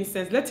making any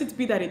sense. Let it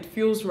be that it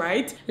feels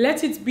right.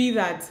 Let it be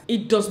that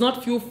it does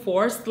not feel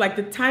forced. Like,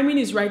 the timing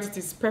is right. It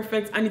is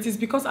perfect. And it is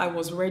because I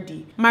was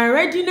ready. My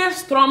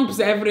readiness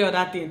trumps every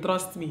other thing.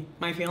 Trust me.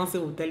 My fiance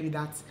will tell you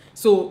that.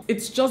 So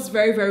it's just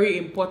very, very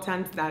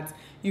important that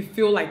you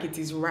feel like it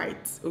is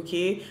right,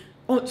 okay?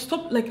 Oh,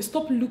 stop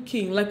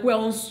looking. Like, we're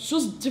on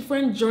just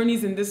different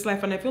journeys in this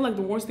life, and I feel like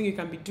the worst thing you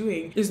can be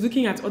doing is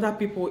looking at other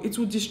people. It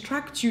will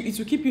distract you, it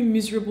will keep you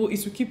miserable,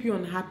 it will keep you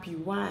unhappy.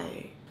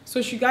 Why? So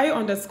Shugayo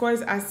 _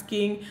 is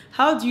asking,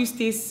 how do you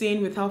stay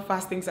sane with how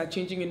fast things are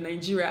changing in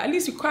Nigeria? At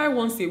least you cry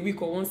once a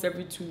week or once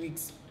every 2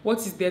 weeks. What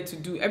is there to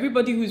do?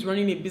 Everybody who is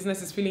running a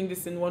business is feeling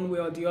this in one way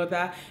or the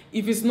other.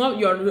 If it's not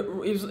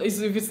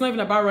if it's not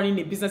even about running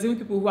a business, even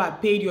people who are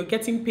paid, you're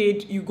getting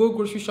paid, you go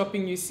grocery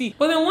shopping, you see.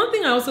 But then one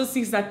thing I also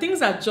see is that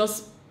things are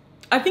just,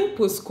 I think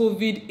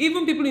post-COVID,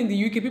 even people in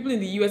the UK, people in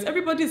the US,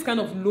 everybody is kind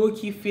of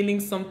low-key feeling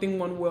something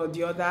one way or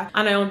the other.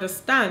 And I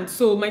understand.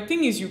 So my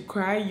thing is, you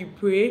cry, you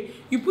pray,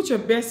 you put your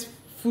best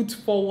foot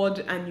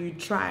forward, and you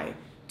try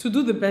to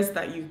do the best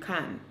that you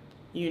can,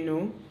 you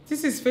know.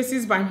 This is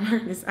Faces by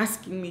Man is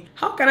asking me,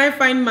 how can I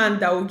find man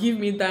that will give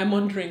me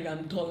diamond ring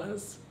and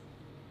dollars?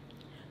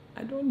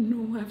 I don't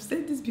know. I've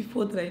said this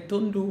before that I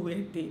don't know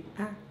where they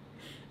are.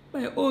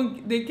 My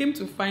own, they came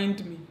to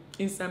find me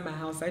inside my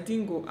house. I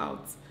didn't go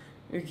out.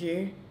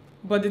 Okay?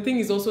 But the thing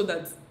is also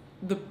that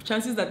the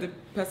chances that the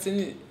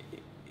person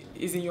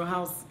is in your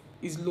house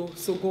is low.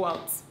 So go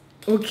out.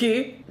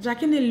 Okay,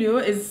 Jacqueline Leo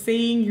is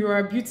saying, you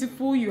are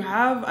beautiful, you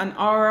have an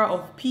aura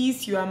of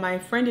peace, you are my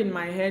friend in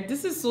my head.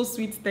 This is so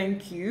sweet,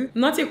 thank you.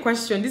 Not a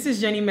question. This is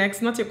Jenny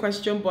Mex, not a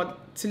question,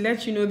 but to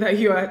let you know that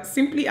you are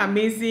simply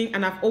amazing,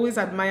 and I've always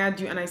admired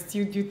you, and I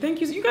still do.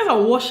 Thank you. You guys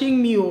are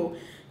washing me. Oh,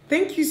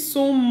 thank you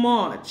so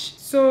much.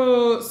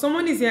 So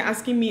someone is here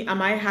asking me,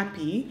 am I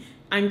happy?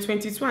 I'm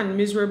 22 and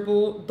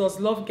miserable.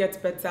 Does love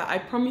get better? I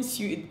promise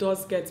you it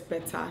does get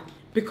better.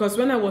 Because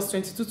when I was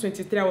 22,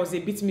 23, I was a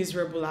bit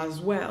miserable as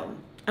well.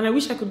 And I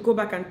wish I could go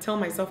back and tell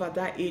myself at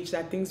that age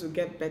that things would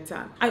get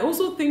better. I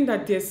also think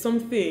that there's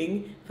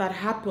something that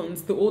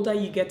happens the older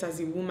you get as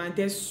a woman.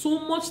 There's so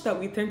much that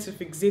we tend to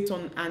fixate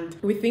on, and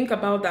we think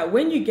about that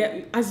when you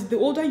get, as the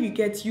older you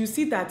get, you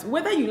see that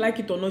whether you like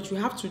it or not, you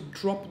have to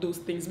drop those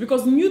things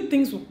because new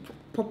things will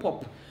pop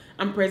up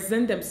and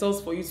present themselves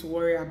for you to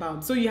worry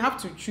about. So you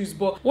have to choose.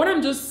 But what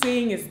I'm just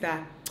saying is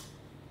that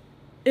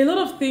a lot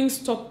of things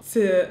stop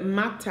to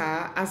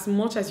matter as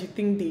much as you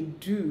think they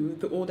do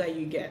the older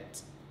you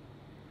get.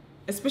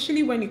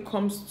 Especially when it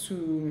comes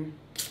to,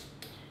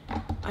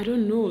 I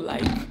don't know,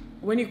 like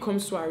when it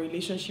comes to our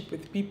relationship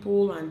with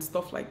people and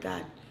stuff like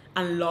that.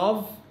 And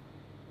love.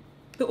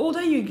 The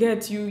older you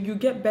get, you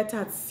get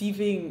better at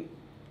sieving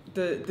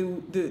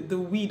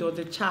the weed or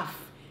the chaff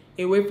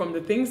away from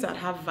the things that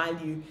have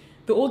value.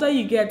 The older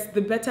you get,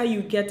 the better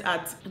you get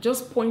at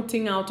just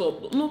pointing out,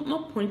 or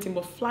not pointing,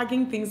 but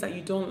flagging things that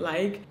you don't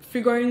like,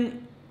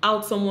 figuring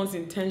out someone's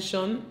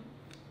intention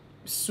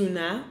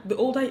sooner. The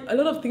older, a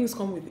lot of things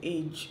come with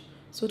age.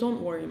 So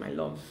don't worry, my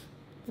love.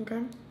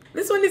 Okay?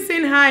 This one is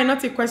saying hi,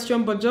 not a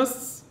question, but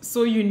just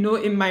so you know,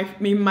 in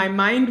my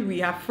mind,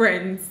 we are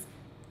friends.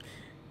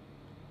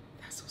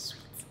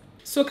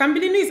 So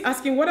Kambilini is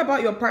asking, what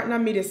about your partner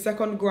made a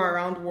second go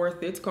around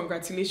worth it?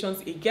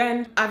 Congratulations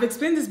again. I've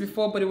explained this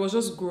before, but it was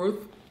just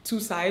growth, two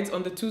sides,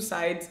 on the two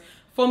sides.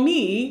 For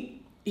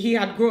me, he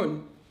had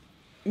grown.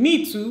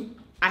 me too,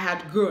 I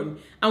had grown.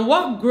 And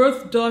what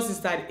growth does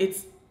is that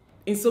it's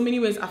in so many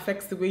ways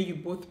affects the way you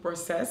both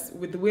process,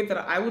 with the way that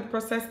I would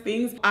process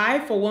things. I,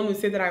 for one, would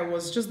say that I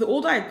was just, the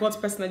older I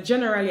got personally,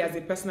 generally as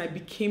a person, I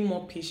became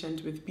more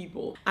patient with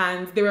people.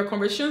 And there were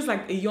conversations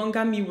like a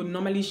younger me would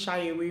normally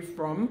shy away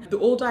from. The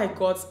older I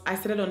got, I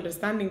started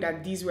understanding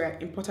that these were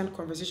important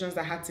conversations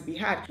that had to be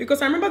had.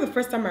 Because I remember the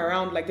first time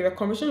around, like there were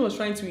conversations I was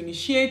trying to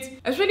initiate,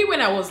 especially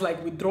when I was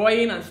like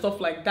withdrawing and stuff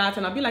like that.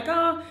 And I'd be like,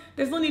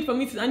 there's no need for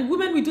me to, and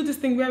women, we do this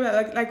thing where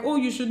we're like, oh,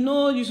 you should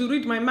know, you should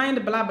read my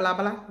mind, blah, blah,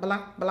 blah,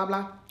 blah, blah, blah.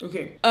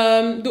 Okay.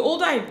 The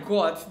older I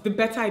got, the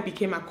better I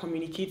became at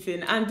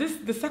communicating. And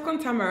the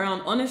second time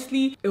around,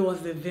 honestly, it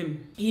was the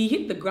vim. He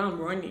hit the ground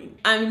running.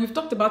 And we've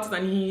talked about it,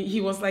 and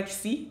he was like,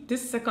 see,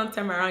 this second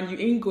time around, you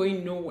ain't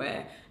going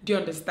nowhere. Do you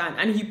understand?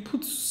 And he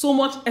put so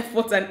much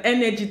effort and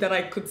energy that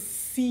I could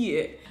see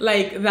it.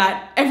 Like,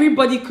 that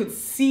everybody could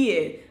see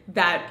it.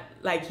 That,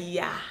 like,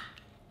 yeah.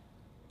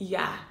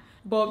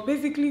 But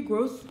basically,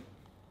 growth,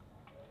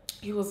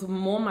 he was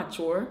more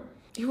mature.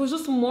 He was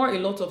just more a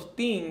lot of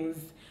things.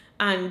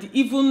 And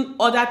even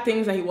other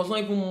things that he was not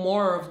even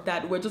more of,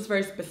 that were just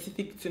very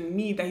specific to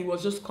me, that he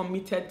was just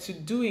committed to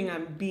doing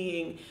and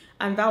being.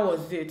 And that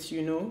was it,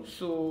 you know.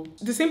 So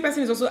the same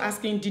person is also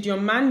asking, did your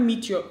man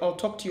meet or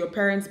talk to your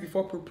parents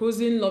before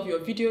proposing? Love your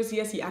videos.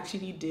 Yes, he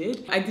actually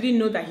did. I didn't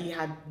know that he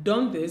had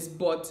done this,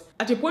 but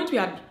at a point we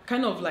had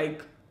kind of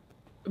like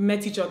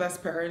met each other's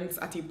parents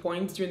at a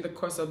point during the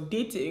course of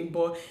dating,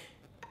 but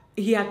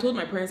he had told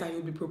my parents that he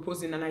would be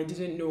proposing and I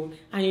didn't know.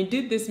 And he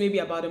did this maybe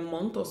about a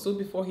month or so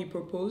before he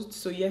proposed.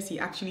 So yes, he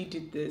actually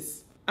did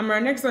this. And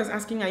our next one is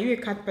asking, are you a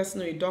cat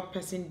person or a dog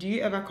person? Do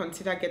you ever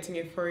consider getting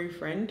a furry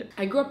friend?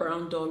 I grew up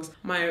around dogs.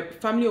 My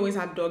family always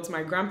had dogs.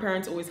 My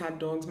grandparents always had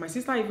dogs. My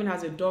sister even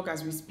has a dog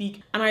as we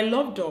speak. And I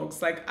love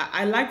dogs. Like,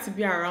 I like to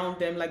be around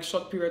them like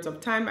short periods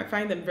of time. I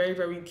find them very,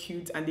 very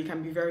cute and they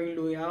can be very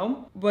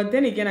loyal. But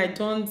then again, I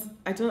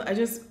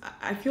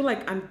feel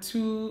like I'm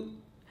too...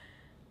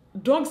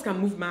 Dogs can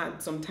move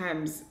mad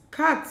sometimes.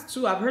 Cats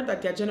too, I've heard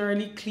that they're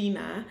generally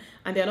cleaner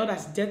and they're not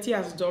as dirty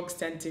as dogs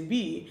tend to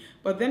be.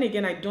 But then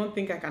again, I don't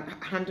think I can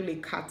handle a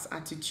cat's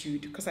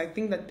attitude, because I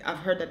think that I've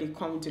heard that they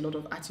come with a lot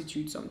of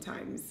attitude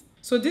sometimes.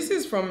 So this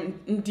is from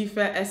Ndife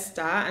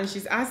Esther, and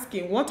she's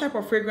asking, what type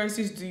of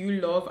fragrances do you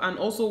love? And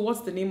also,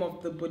 what's the name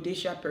of the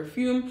Bodecia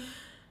perfume?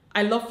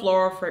 I love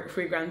floral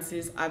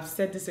fragrances. I've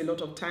said this a lot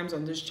of times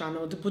on this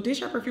channel. The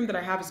Bodecia perfume that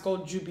I have is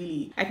called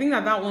Jubilee. I think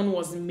that one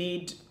was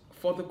made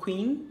for the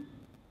Queen.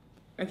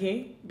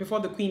 Okay, before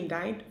the Queen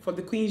died, for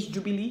the Queen's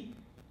Jubilee,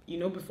 you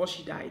know, before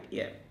she died,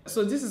 yeah.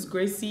 So this is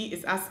Gracie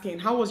is asking,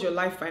 how was your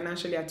life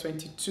financially at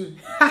 22?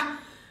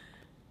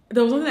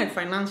 There was nothing like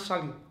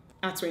financially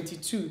at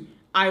 22.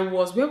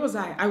 Where was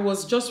I? I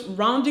was just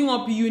rounding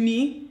up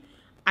uni.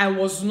 I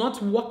was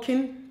not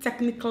working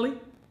technically.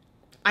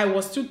 I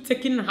was still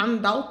taking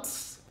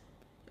handouts.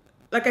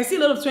 Like, I see a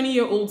lot of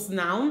 20-year-olds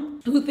now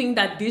who think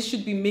that they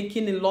should be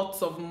making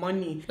lots of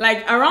money.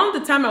 Like, around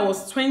the time I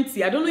was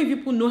 20, I don't know if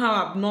people know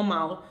how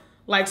abnormal,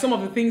 like, some of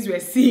the things we're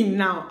seeing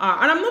now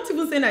are. And I'm not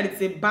even saying that it's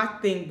a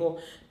bad thing, but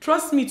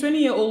trust me,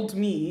 20-year-old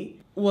me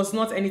was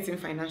not anything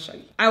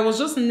financially. I was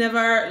just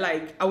never,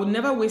 like, I would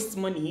never waste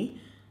money.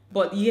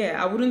 But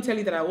yeah, I wouldn't tell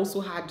you that I also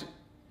had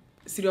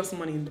serious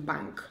money in the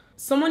bank.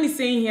 Someone is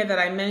saying here that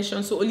I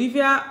mentioned, so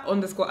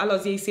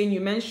Olivia_Alozie is saying,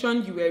 you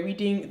mentioned you were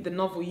reading the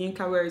novel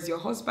Yinka, Where Is Your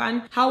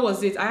Husband? How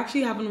was it? I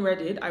actually haven't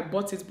read it. I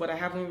bought it, but I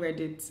haven't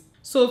read it.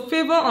 So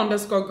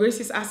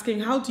Favor_Grace is asking,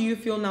 how do you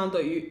feel now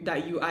that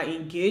you are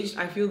engaged?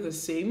 I feel the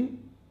same,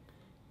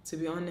 to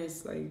be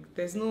honest. Like,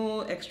 there's no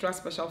extra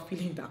special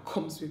feeling that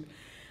comes with,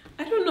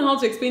 I don't know how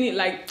to explain it.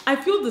 Like, I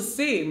feel the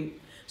same.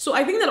 So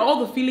I think that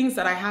all the feelings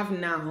that I have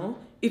now,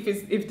 if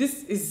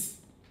this is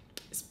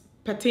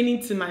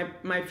pertaining to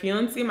my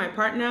fiance, my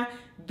partner,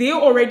 they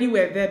already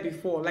were there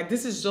before. Like,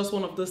 this is just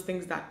one of those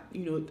things that,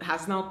 you know,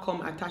 has now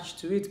come attached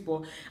to it.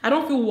 But I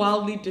don't feel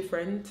wildly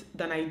different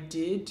than I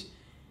did,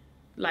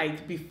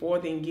 like, before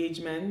the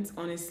engagement,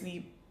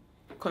 honestly,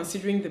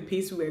 considering the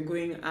pace we were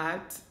going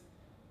at,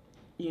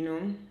 you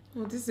know.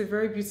 Well, this is a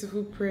very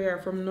beautiful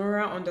prayer from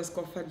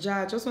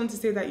Nora_Fajar. I just want to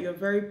say that you're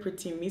very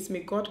pretty, miss.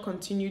 May God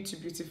continue to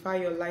beautify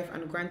your life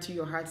and grant you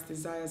your heart's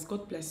desires.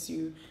 God bless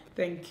you.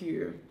 Thank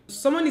you.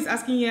 Someone is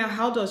asking here,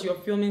 how does your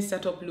filming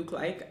setup look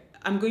like?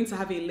 I'm going to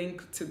have a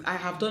link to, I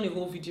have done a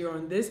whole video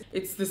on this.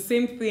 It's the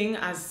same thing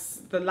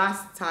as the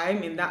last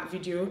time in that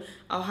video.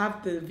 I'll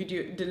have the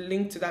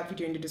link to that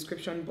video in the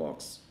description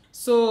box.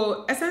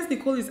 So Essence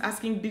Nicole is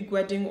asking, big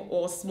wedding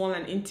or small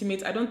and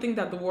intimate? I don't think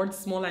that the word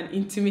small and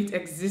intimate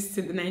exists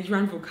in the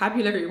Nigerian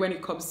vocabulary when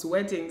it comes to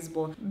weddings,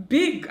 but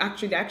big,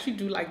 actually, I actually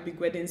do like big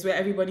weddings where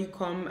everybody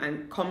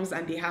comes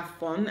and they have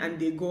fun and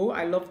they go.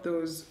 I love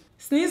those.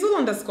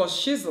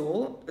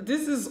 Sneasel_Shizzle,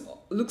 this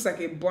looks like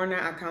a burner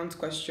account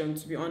question,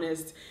 to be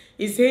honest.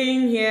 Is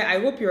saying here, I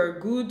hope you're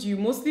good. You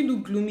mostly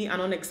look gloomy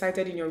and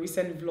unexcited in your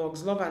recent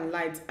vlogs. Love and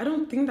light. I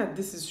don't think that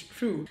this is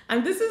true.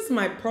 And this is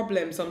my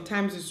problem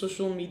sometimes with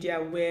social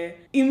media, where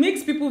it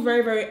makes people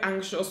very, very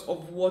anxious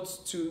of what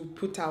to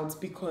put out,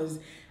 because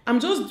I'm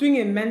just doing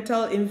a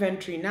mental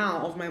inventory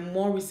now of my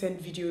more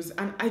recent videos,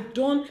 and I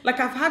don't, like,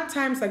 I've had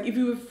times, like, if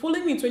you were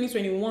following me in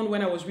 2021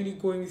 when I was really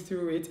going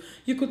through it,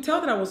 you could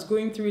tell that I was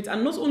going through it.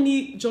 And not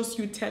only just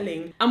you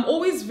telling, I'm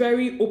always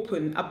very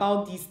open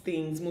about these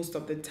things most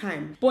of the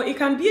time, but it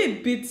can be a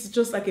bit,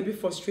 just like a bit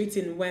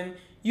frustrating when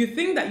you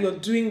think that you're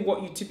doing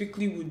what you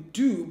typically would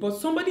do, but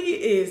somebody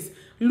is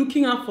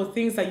looking out for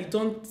things that you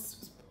don't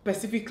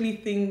specifically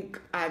think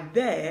are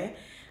there.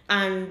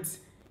 And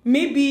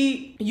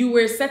maybe you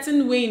were a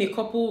certain way in a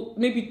couple,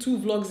 maybe 2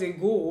 vlogs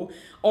ago,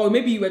 or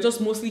maybe you were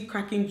just mostly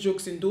cracking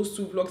jokes in those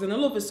 2 vlogs, and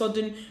all of a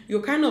sudden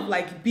you're kind of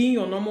like being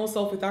your normal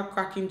self without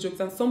cracking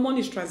jokes, and someone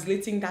is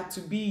translating that to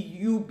be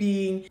you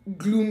being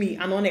gloomy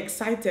and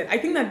unexcited. I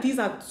think that these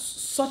are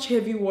such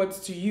heavy words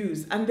to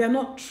use, and they're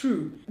not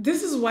true.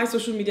 This is why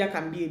social media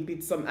can be a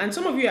bit and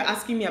some of you are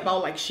asking me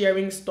about like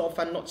sharing stuff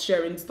and not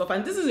sharing stuff,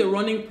 and this is a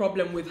running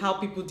problem with how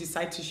people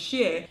decide to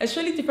share,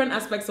 especially different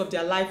aspects of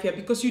their life here,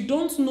 because you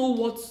don't know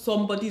what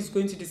somebody is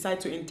going to decide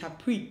to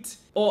interpret,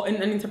 or in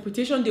an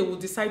interpretation they will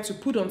decide to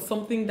put on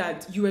something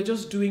that you were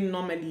just doing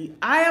normally.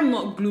 I am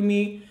not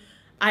gloomy,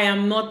 I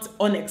am not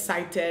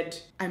unexcited,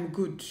 I'm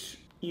good.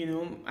 You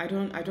know, I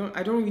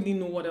don't really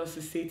know what else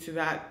to say to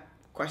that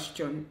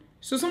question.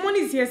 So someone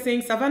is here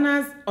saying,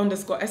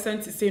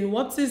 Savannah's_essence is saying,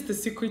 what is the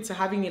secret to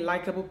having a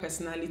likable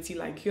personality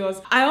like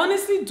yours? I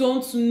honestly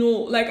don't know.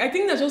 Like, I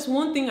think that's just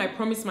one thing I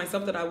promised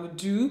myself that I would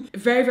do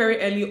very, very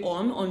early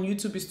on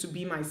YouTube is to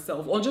be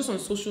myself, or just on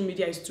social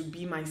media is to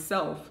be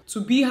myself,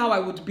 to be how I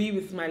would be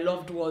with my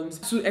loved ones,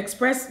 to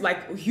express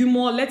like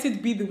humor, let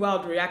it be the way I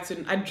would react.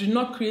 And I do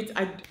not create,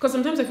 because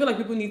sometimes I feel like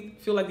people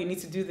feel like they need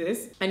to do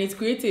this, and it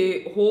creates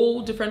a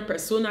whole different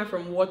persona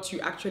from what you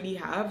actually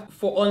have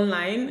for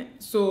online.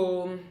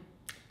 So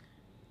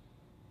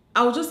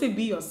I would just say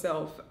be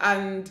yourself,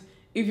 and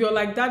if you're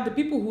like that, the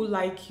people who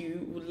like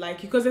you would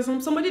like you, because there's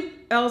somebody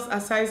else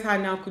aside her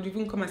now could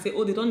even come and say,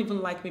 oh, they don't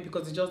even like me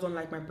because they just don't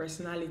like my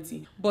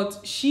personality, but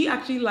she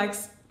actually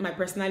likes my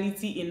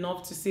personality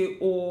enough to say,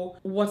 oh,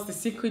 what's the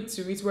secret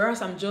to it?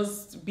 Whereas I'm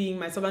just being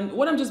myself, and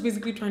what I'm just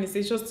basically trying to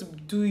say is just to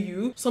do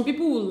you. Some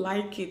people will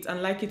like it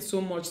and like it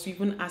so much to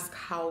even ask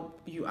how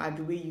you are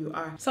the way you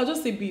are. So I'll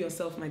just say be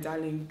yourself, my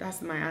darling.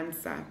 That's my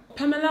answer.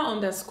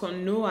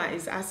 Pamela_Noah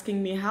is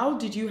asking me, how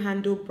did you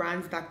handle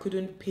brands that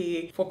couldn't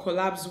pay for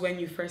collabs when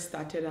you first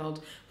started out?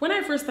 When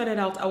I first started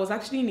out, I was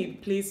actually in a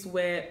place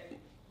where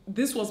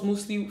this was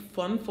mostly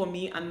fun for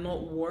me and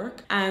not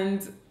work.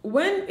 And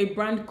when a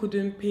brand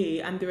couldn't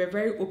pay and they were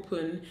very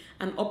open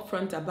and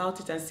upfront about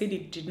it and said they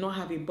did not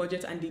have a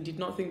budget and they did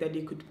not think that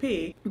they could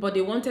pay, but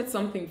they wanted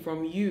something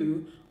from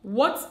you,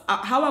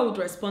 how I would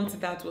respond to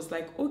that was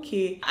like,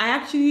 okay,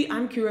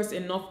 I'm curious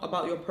enough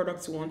about your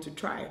product to want to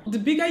try. The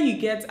bigger you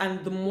get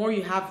and the more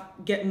you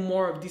get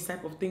more of these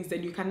type of things,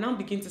 then you can now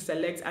begin to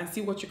select and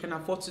see what you can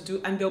afford to do.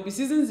 And there'll be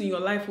seasons in your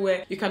life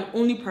where you can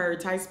only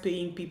prioritize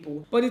paying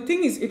people. But the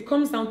thing is, it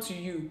comes down to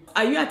you.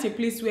 Are you at a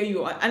place where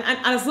you are? And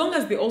as long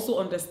as they also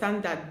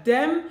understand that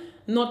them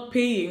not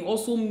paying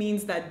also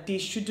means that they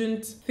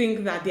shouldn't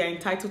think that they are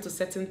entitled to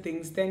certain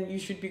things, then you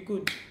should be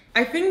good.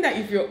 I think that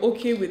if you're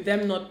okay with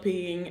them not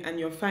paying and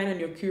you're fine and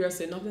you're curious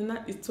enough, then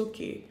it's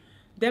okay.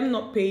 Them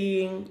not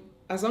paying,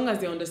 as long as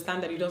they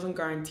understand that it doesn't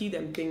guarantee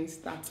them things,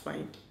 that's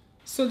fine.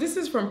 So this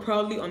is from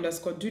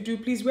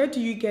proudly_dudu. Please, where do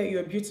you get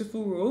your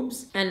beautiful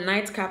robes and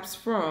nightcaps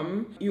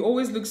from? You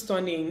always look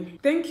stunning.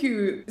 Thank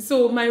you.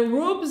 So my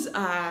robes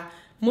are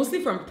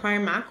mostly from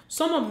Primark.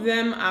 Some of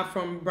them are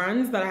from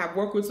brands that I have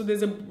worked with. So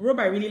there's a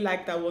robe I really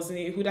like that was in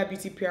a Huda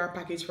Beauty PR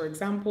package, for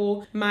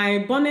example.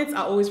 My bonnets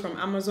are always from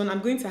Amazon. I'm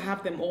going to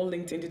have them all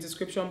linked in the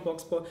description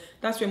box, but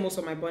that's where most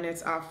of my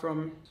bonnets are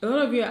from. A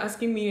lot of you are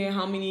asking me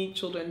how many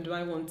children do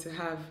I want to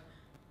have.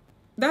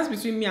 That's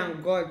between me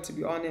and God, to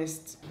be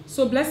honest.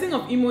 So Blessing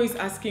of Imo is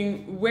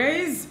asking, where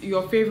is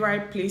your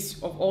favorite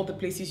place of all the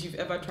places you've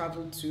ever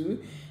traveled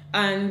to?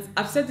 And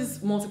I've said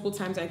this multiple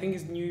times, I think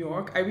it's New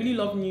York. I really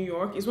love New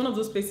York. It's one of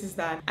those places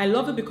that I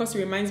love it because it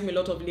reminds me a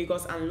lot of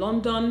Lagos and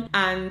London.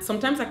 And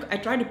sometimes I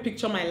try to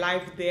picture my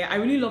life there. I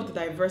really love the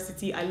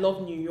diversity. I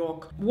love New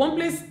York. One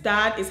place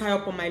that is high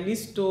up on my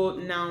list though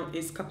now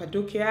is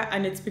Cappadocia.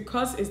 And it's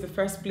because it's the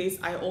first place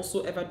I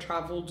also ever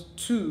traveled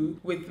to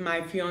with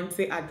my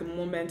fiance at the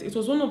moment. It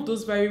was one of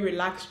those very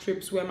relaxed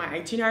trips where my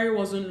itinerary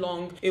wasn't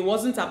long. It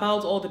wasn't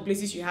about all the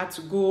places you had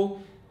to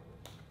go,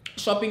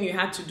 shopping you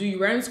had to do. You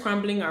weren't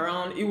scrambling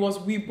around. It was,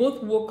 we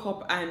both woke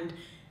up and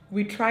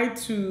we tried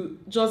to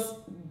just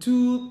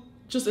do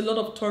a lot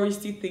of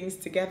touristy things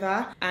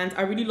together. And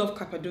I really love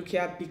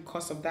Cappadocia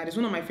because of that. It's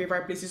one of my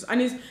favorite places,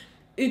 and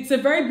it's a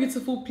very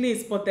beautiful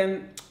place, but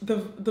then the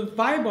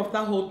vibe of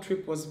that whole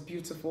trip was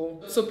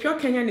beautiful. So Pure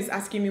Kenyan is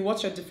asking me,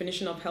 what's your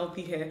definition of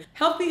healthy hair?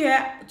 Healthy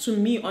hair to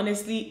me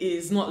honestly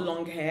is not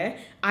long hair.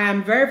 I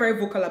am very, very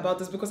vocal about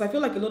this because I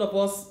feel like a lot of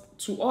us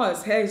to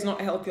us, hair is not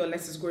healthy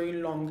unless it's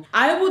growing long.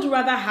 I would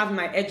rather have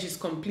my edges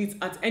complete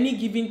at any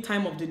given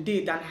time of the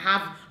day than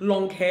have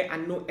long hair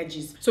and no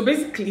edges. So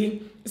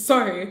basically,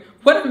 sorry,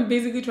 what I'm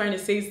basically trying to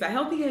say is that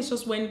healthy hair is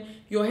just when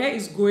your hair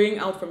is growing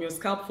out from your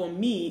scalp. For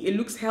me, it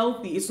looks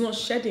healthy. It's not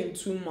shedding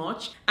too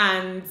much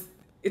and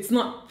it's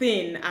not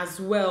thin as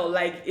well.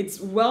 Like, it's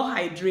well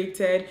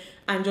hydrated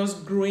and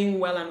just growing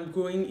well and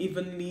growing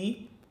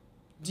evenly.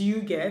 Do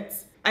you get?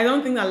 I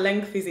don't think that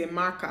length is a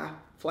marker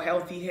for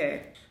healthy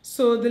hair.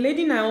 So the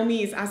lady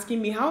Naomi is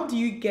asking me, how do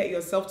you get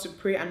yourself to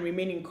pray and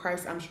remain in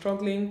Christ? I'm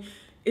struggling.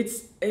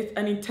 It's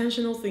an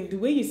intentional thing. The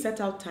way you set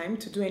out time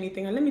to do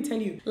anything. And let me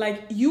tell you,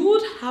 like, you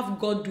would have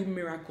God do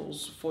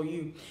miracles for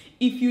you.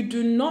 If you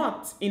do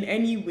not in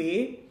any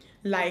way,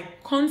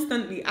 like,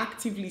 constantly,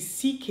 actively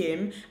seek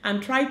him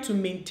and try to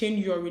maintain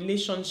your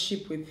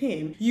relationship with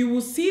him, you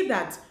will see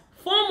that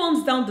 4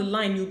 months down the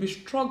line, you'll be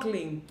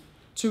struggling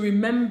to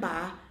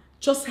remember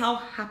just how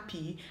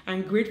happy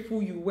and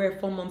grateful you were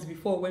 4 months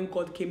before when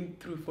God came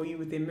through for you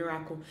with a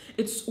miracle.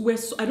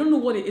 I don't know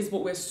what it is,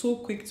 but we're so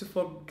quick to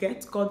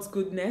forget God's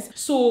goodness.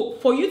 So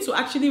for you to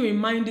actually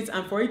remind it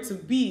and for it to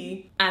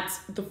be at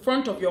the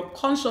front of your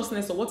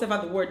consciousness or whatever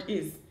the word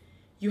is,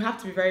 you have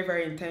to be very,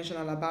 very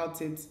intentional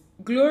about it.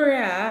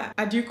 Gloria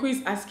Aduku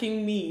is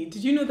asking me,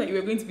 did you know that you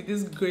were going to be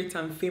this great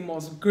and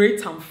famous?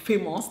 Great and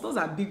famous, those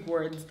are big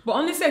words. But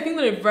honestly, I think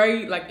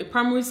that a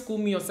primary school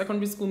me or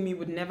secondary school me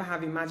would never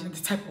have imagined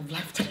the type of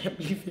life that I'm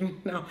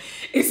living now.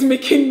 It's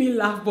making me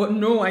laugh, but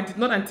no, I did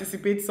not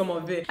anticipate some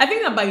of it. I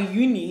think that by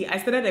uni, I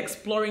started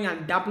exploring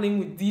and dabbling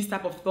with these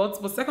type of thoughts,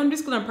 but secondary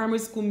school and primary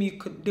school me,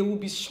 they will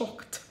be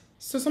shocked.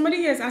 So somebody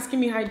here is asking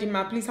me, hi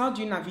Dimma, please, how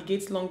do you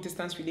navigate long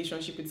distance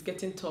relationship? It's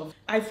getting tough.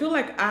 I feel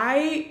like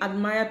I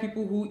admire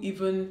people who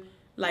even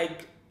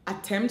like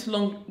attempt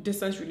long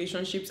distance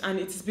relationships, and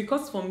it's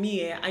because for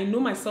me, I know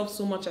myself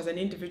so much as an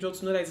individual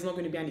to know that it's not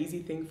going to be an easy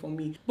thing for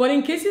me. But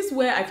in cases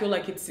where I feel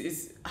like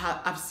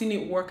I've seen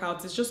it work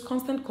out, it's just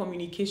constant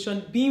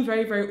communication, being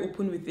very, very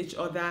open with each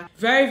other,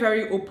 very,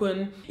 very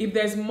open. If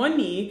there's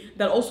money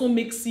that also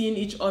makes seeing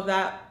each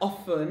other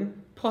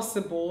often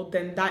possible,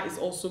 then that is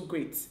also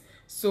great.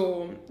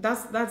 So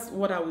that's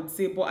what I would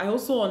say. But I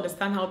also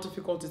understand how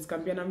difficult it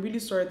can be, and I'm really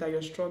sorry that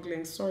you're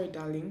struggling. Sorry,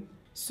 darling.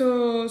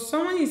 So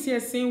someone is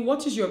here saying,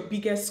 what is your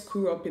biggest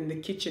screw up in the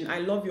kitchen? I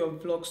love your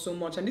vlog so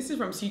much. And this is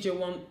from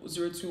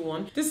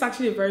CJ1021. This is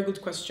actually a very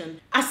good question.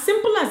 As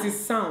simple as it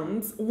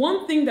sounds,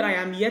 one thing that I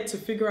am yet to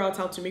figure out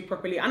how to make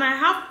properly, and I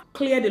have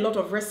cleared a lot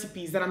of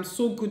recipes that I'm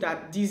so good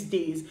at these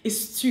days,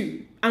 is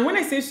stew. And when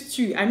I say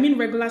stew, I mean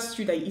regular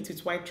stew that you eat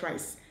with white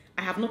rice.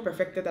 I have not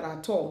perfected that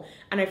at all,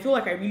 and I feel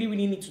like I really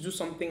need to do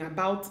something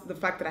about the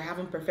fact that I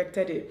haven't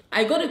perfected it.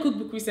 I got a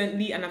cookbook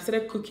recently and I've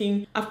started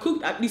cooking. I've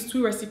cooked at least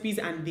 2 recipes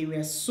and they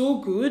were so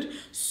good.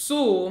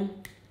 So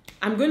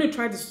I'm going to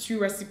try the stew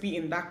recipe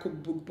in that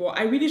cookbook, but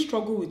I really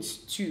struggle with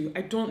stew.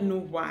 I don't know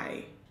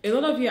why. A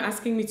lot of you are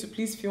asking me to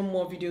please film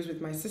more videos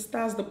with my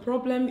sisters. The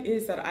problem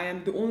is that I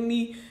am the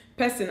only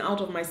person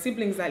out of my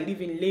siblings that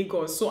live in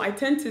Lagos, so I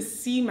tend to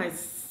see my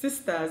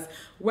sisters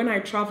when I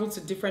travel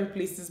to different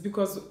places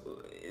because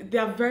they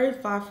are very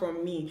far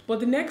from me. But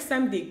the next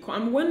time they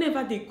come,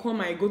 whenever they come,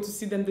 I go to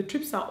see them. The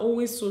trips are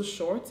always so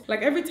short.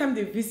 Like every time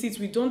they visit,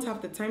 we don't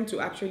have the time to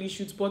actually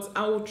shoot, but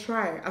I will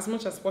try as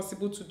much as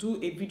possible to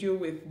do a video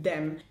with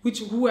them, which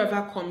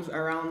whoever comes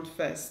around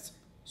first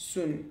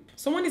soon.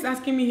 Someone is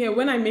asking me here,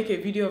 when I make a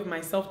video of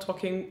myself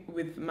talking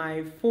with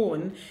my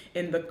phone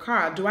in the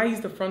car, do I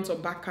use the front or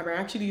back camera? I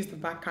actually use the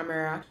back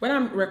camera. When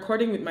I'm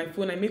recording with my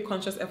phone, I make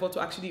conscious effort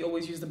to actually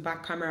always use the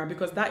back camera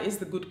because that is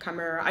the good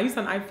camera. I use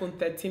an iPhone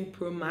 13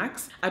 Pro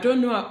Max. I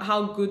don't know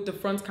how good the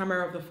front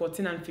camera of the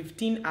 14 and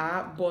 15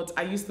 are, but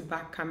I use the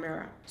back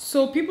camera.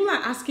 So people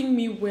are asking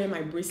me where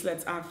my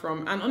bracelets are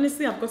from, and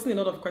honestly, I've gotten a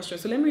lot of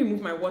questions. So let me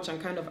remove my watch and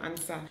kind of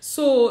answer.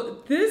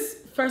 So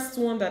this first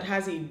one that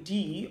has a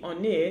D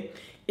on it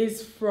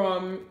is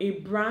from a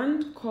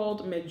brand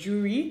called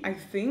Medjuri, I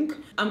think.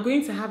 I'm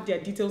going to have their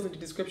details in the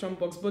description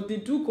box, but they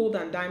do gold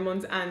and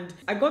diamonds, and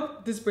I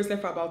got this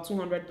bracelet for about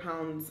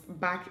 £200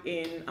 back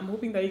in, I'm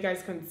hoping that you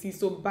guys can see,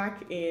 so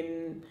back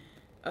in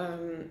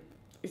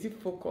is it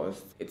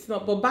focused? It's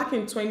not, but back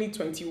in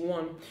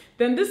 2021.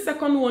 Then this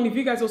second one, if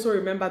you guys also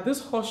remember, this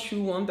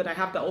horseshoe one that I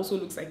have that also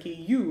looks like a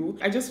U,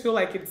 I just feel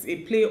like it's a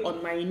play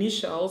on my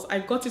initials. I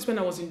got it when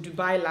I was in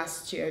Dubai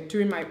last year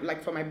during my,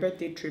 for my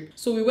birthday trip.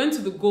 So we went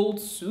to the gold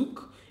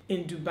souk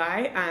in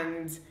Dubai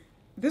and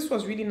this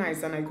was really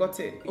nice and I got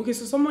it. Okay,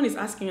 so someone is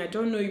asking, I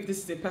don't know if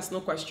this is a personal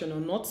question or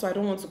not, so I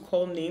don't want to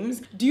call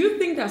names. Do you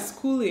think that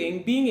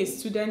schooling, being a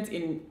student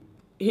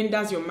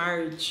hinders your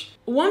marriage?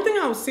 One thing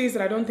I would say is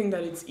that I don't think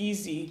that it's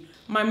easy.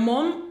 My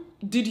mom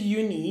did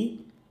uni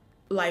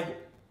like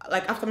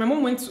after my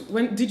mom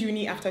did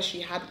uni after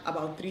she had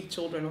about 3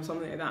 children or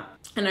something like that.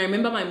 And I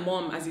remember my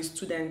mom as a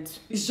student,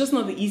 it's just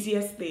not the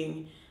easiest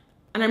thing.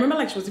 And I remember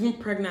like she was even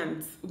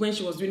pregnant when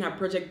she was doing her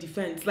project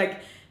defense.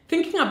 Like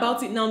thinking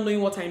about it now,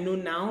 knowing what I know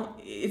now,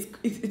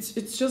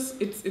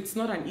 it's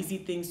not an easy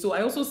thing. So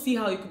I also see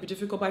how it could be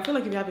difficult, but I feel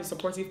like if you have a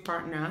supportive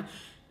partner,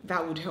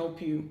 that would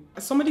help you.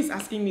 Somebody's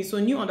asking me, so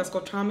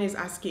new_trauma is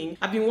asking,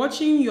 I've been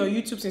watching your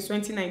YouTube since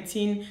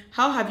 2019.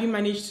 How have you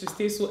managed to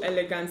stay so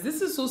elegant?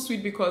 This is so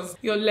sweet because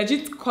you're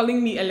legit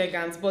calling me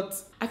elegant, but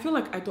I feel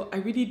like I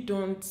really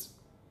don't.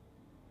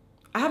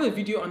 I have a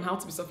video on how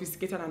to be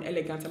sophisticated and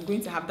elegant. I'm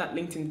going to have that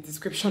linked in the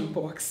description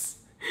box.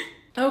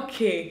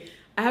 Okay,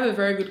 I have a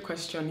very good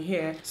question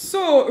here.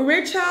 So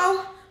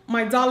Rachel,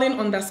 my darling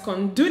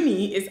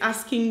 _Duni is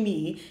asking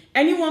me,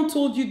 anyone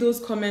told you those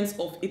comments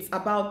of it's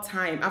about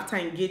time after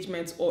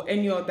engagement or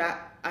any other,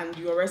 and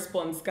your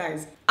response?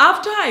 Guys,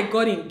 after I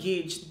got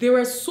engaged, there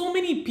were so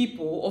many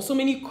people or so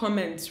many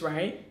comments,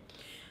 right?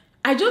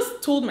 I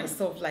just told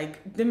myself,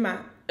 like,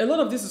 Dimma, a lot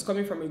of this is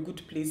coming from a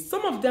good place.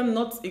 Some of them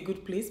not a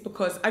good place,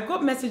 because I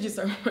got messages.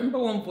 I remember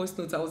one voice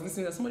note I was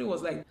listening to, somebody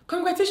was like,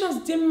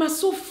 congratulations, Dimma,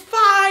 so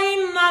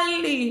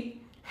finally,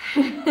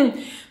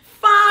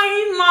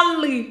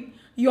 finally,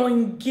 you're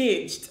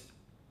engaged.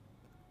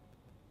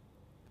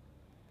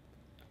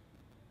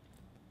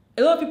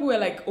 A lot of people were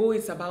like, oh,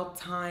 it's about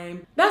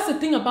time. That's the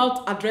thing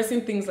about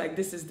addressing things like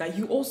this, is that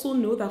you also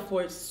know that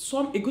for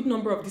a good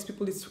number of these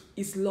people,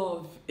 it's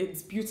love.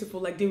 It's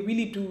beautiful. Like, they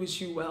really do wish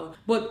you well.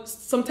 But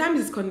sometimes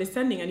it's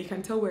condescending and you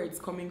can tell where it's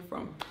coming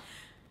from.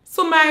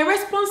 So my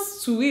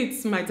response to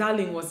it, my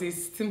darling, was a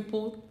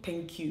simple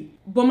thank you.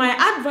 But my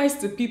advice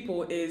to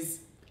people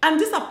is, and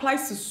this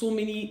applies to so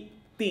many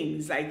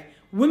things, like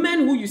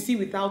women who you see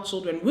without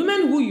children,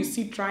 women who you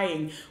see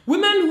trying,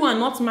 women who are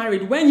not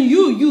married, when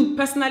you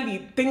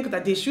personally think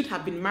that they should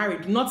have been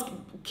married, not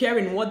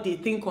caring what they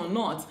think or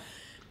not.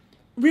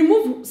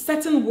 Remove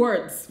certain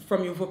words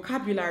from your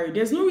vocabulary.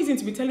 There's no reason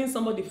to be telling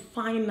somebody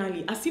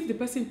finally, as if the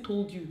person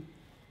told you.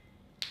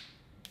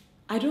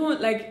 I don't,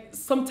 like,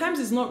 sometimes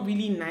it's not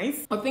really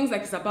nice. Or things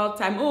like it's about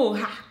time. Oh,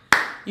 ha,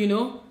 you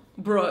know.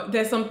 Bro,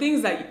 there's some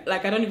things that,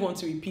 like, I don't even want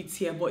to repeat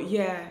here, but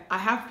yeah, I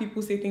have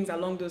people say things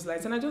along those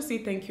lines and I just say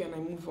thank you and I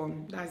move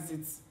on. That's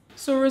it.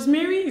 So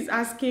Rosemary is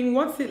asking,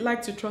 what's it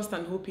like to trust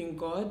and hope in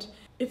God?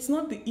 It's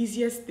not the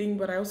easiest thing,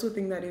 but I also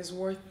think that it's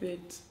worth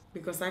it,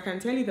 because I can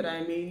tell you that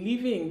I'm a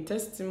living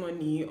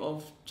testimony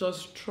of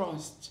just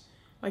trust.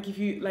 Like, if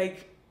you,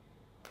 like,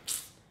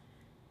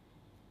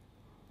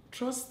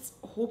 trust,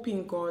 hope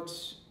in God.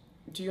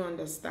 Do you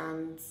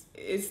understand?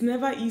 It's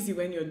never easy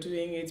when you're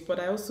doing it, but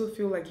I also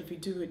feel like if you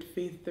do it with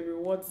faith, the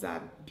rewards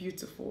are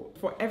beautiful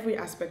for every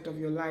aspect of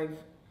your life.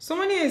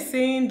 Someone here is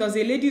saying, does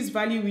a lady's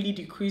value really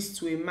decrease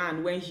to a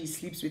man when he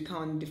sleeps with her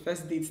on the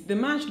first date? The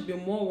man should be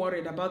more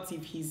worried about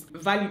if his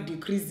value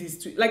decreases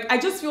to, like, I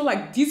just feel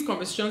like these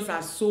conversations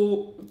are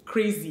so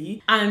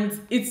crazy, and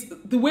it's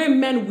the way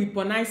men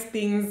weaponize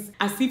things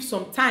as if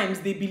sometimes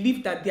they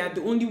believe that they are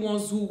the only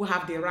ones who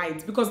have the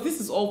right, because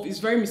this is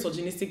very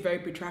misogynistic, very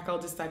patriarchal,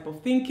 this type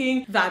of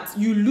thinking, that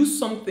you lose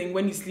something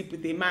when you sleep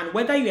with a man.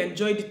 Whether you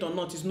enjoyed it or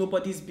not is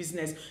nobody's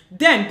business.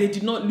 Then they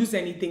did not lose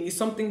anything. It's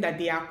something that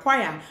they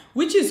acquire,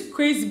 which is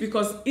crazy,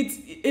 because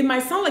it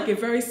might sound like a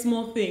very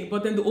small thing,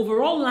 but then the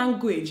overall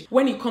language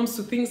when it comes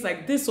to things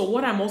like this, or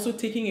what I'm also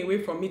taking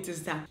away from it,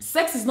 is that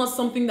sex is not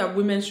something that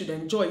women should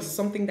enjoy. It's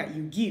something that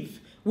you give.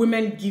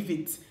 Women give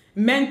it.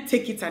 Men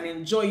take it and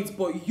enjoy it,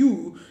 but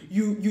you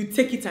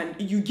take it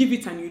and you give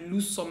it and you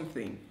lose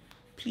something.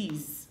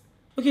 Please.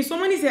 Okay,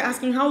 someone is here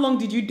asking, how long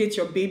did you date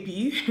your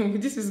baby?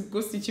 This is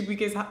Ghosty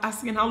Chibuike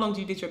asking, how long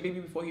did you date your baby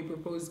before he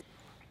proposed?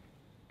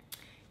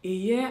 A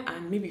year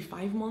and maybe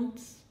 5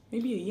 months.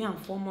 Maybe a year and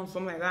 4 months,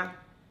 something like that.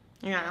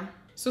 Yeah.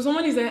 So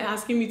someone is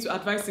asking me to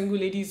advise single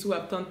ladies who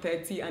have turned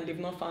 30 and they've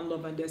not found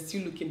love and they're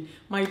still looking.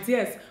 My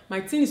dears,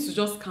 my thing is to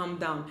just calm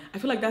down. I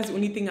feel like that's the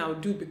only thing I'll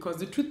do, because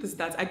the truth is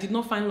that I did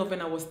not find love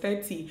when I was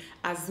 30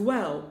 as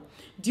well.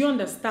 Do you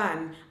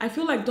understand? I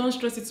feel like don't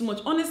stress it too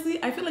much.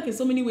 Honestly, I feel like in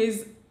so many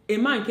ways, a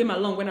man came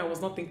along when I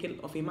was not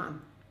thinking of a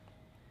man.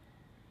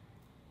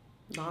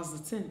 That was the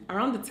thing.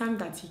 Around the time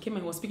that he came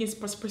and he was speaking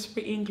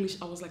specific English,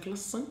 I was like,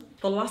 listen,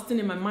 the last thing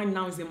in my mind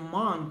now is a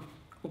man,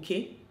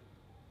 okay?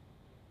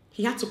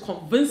 He had to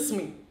convince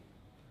me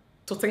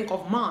to think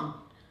of man.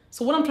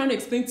 So what I'm trying to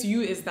explain to you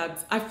is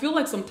that I feel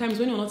like sometimes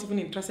when you're not even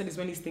interested is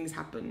when these things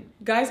happen.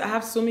 Guys, I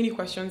have so many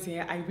questions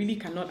here. I really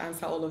cannot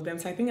answer all of them.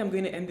 So I think I'm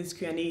going to end this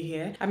Q&A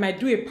here. I might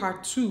do a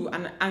part 2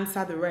 and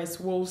answer the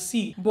rest. We'll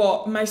see.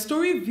 But my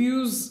story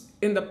views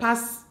in the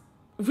past,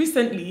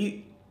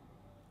 recently,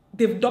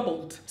 they've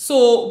doubled.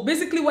 So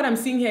basically what I'm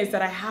seeing here is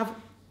that I have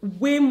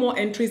way more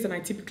entries than I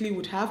typically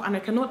would have, and I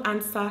cannot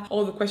answer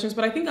all the questions,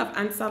 but I think I've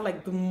answered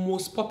like the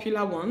most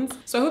popular ones.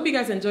 So I hope you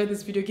guys enjoyed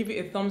this video. Give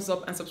it a thumbs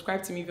up and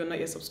subscribe to me if you're not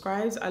yet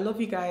subscribed. I love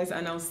you guys,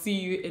 and I'll see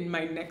you in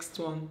my next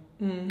one.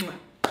 Mwah.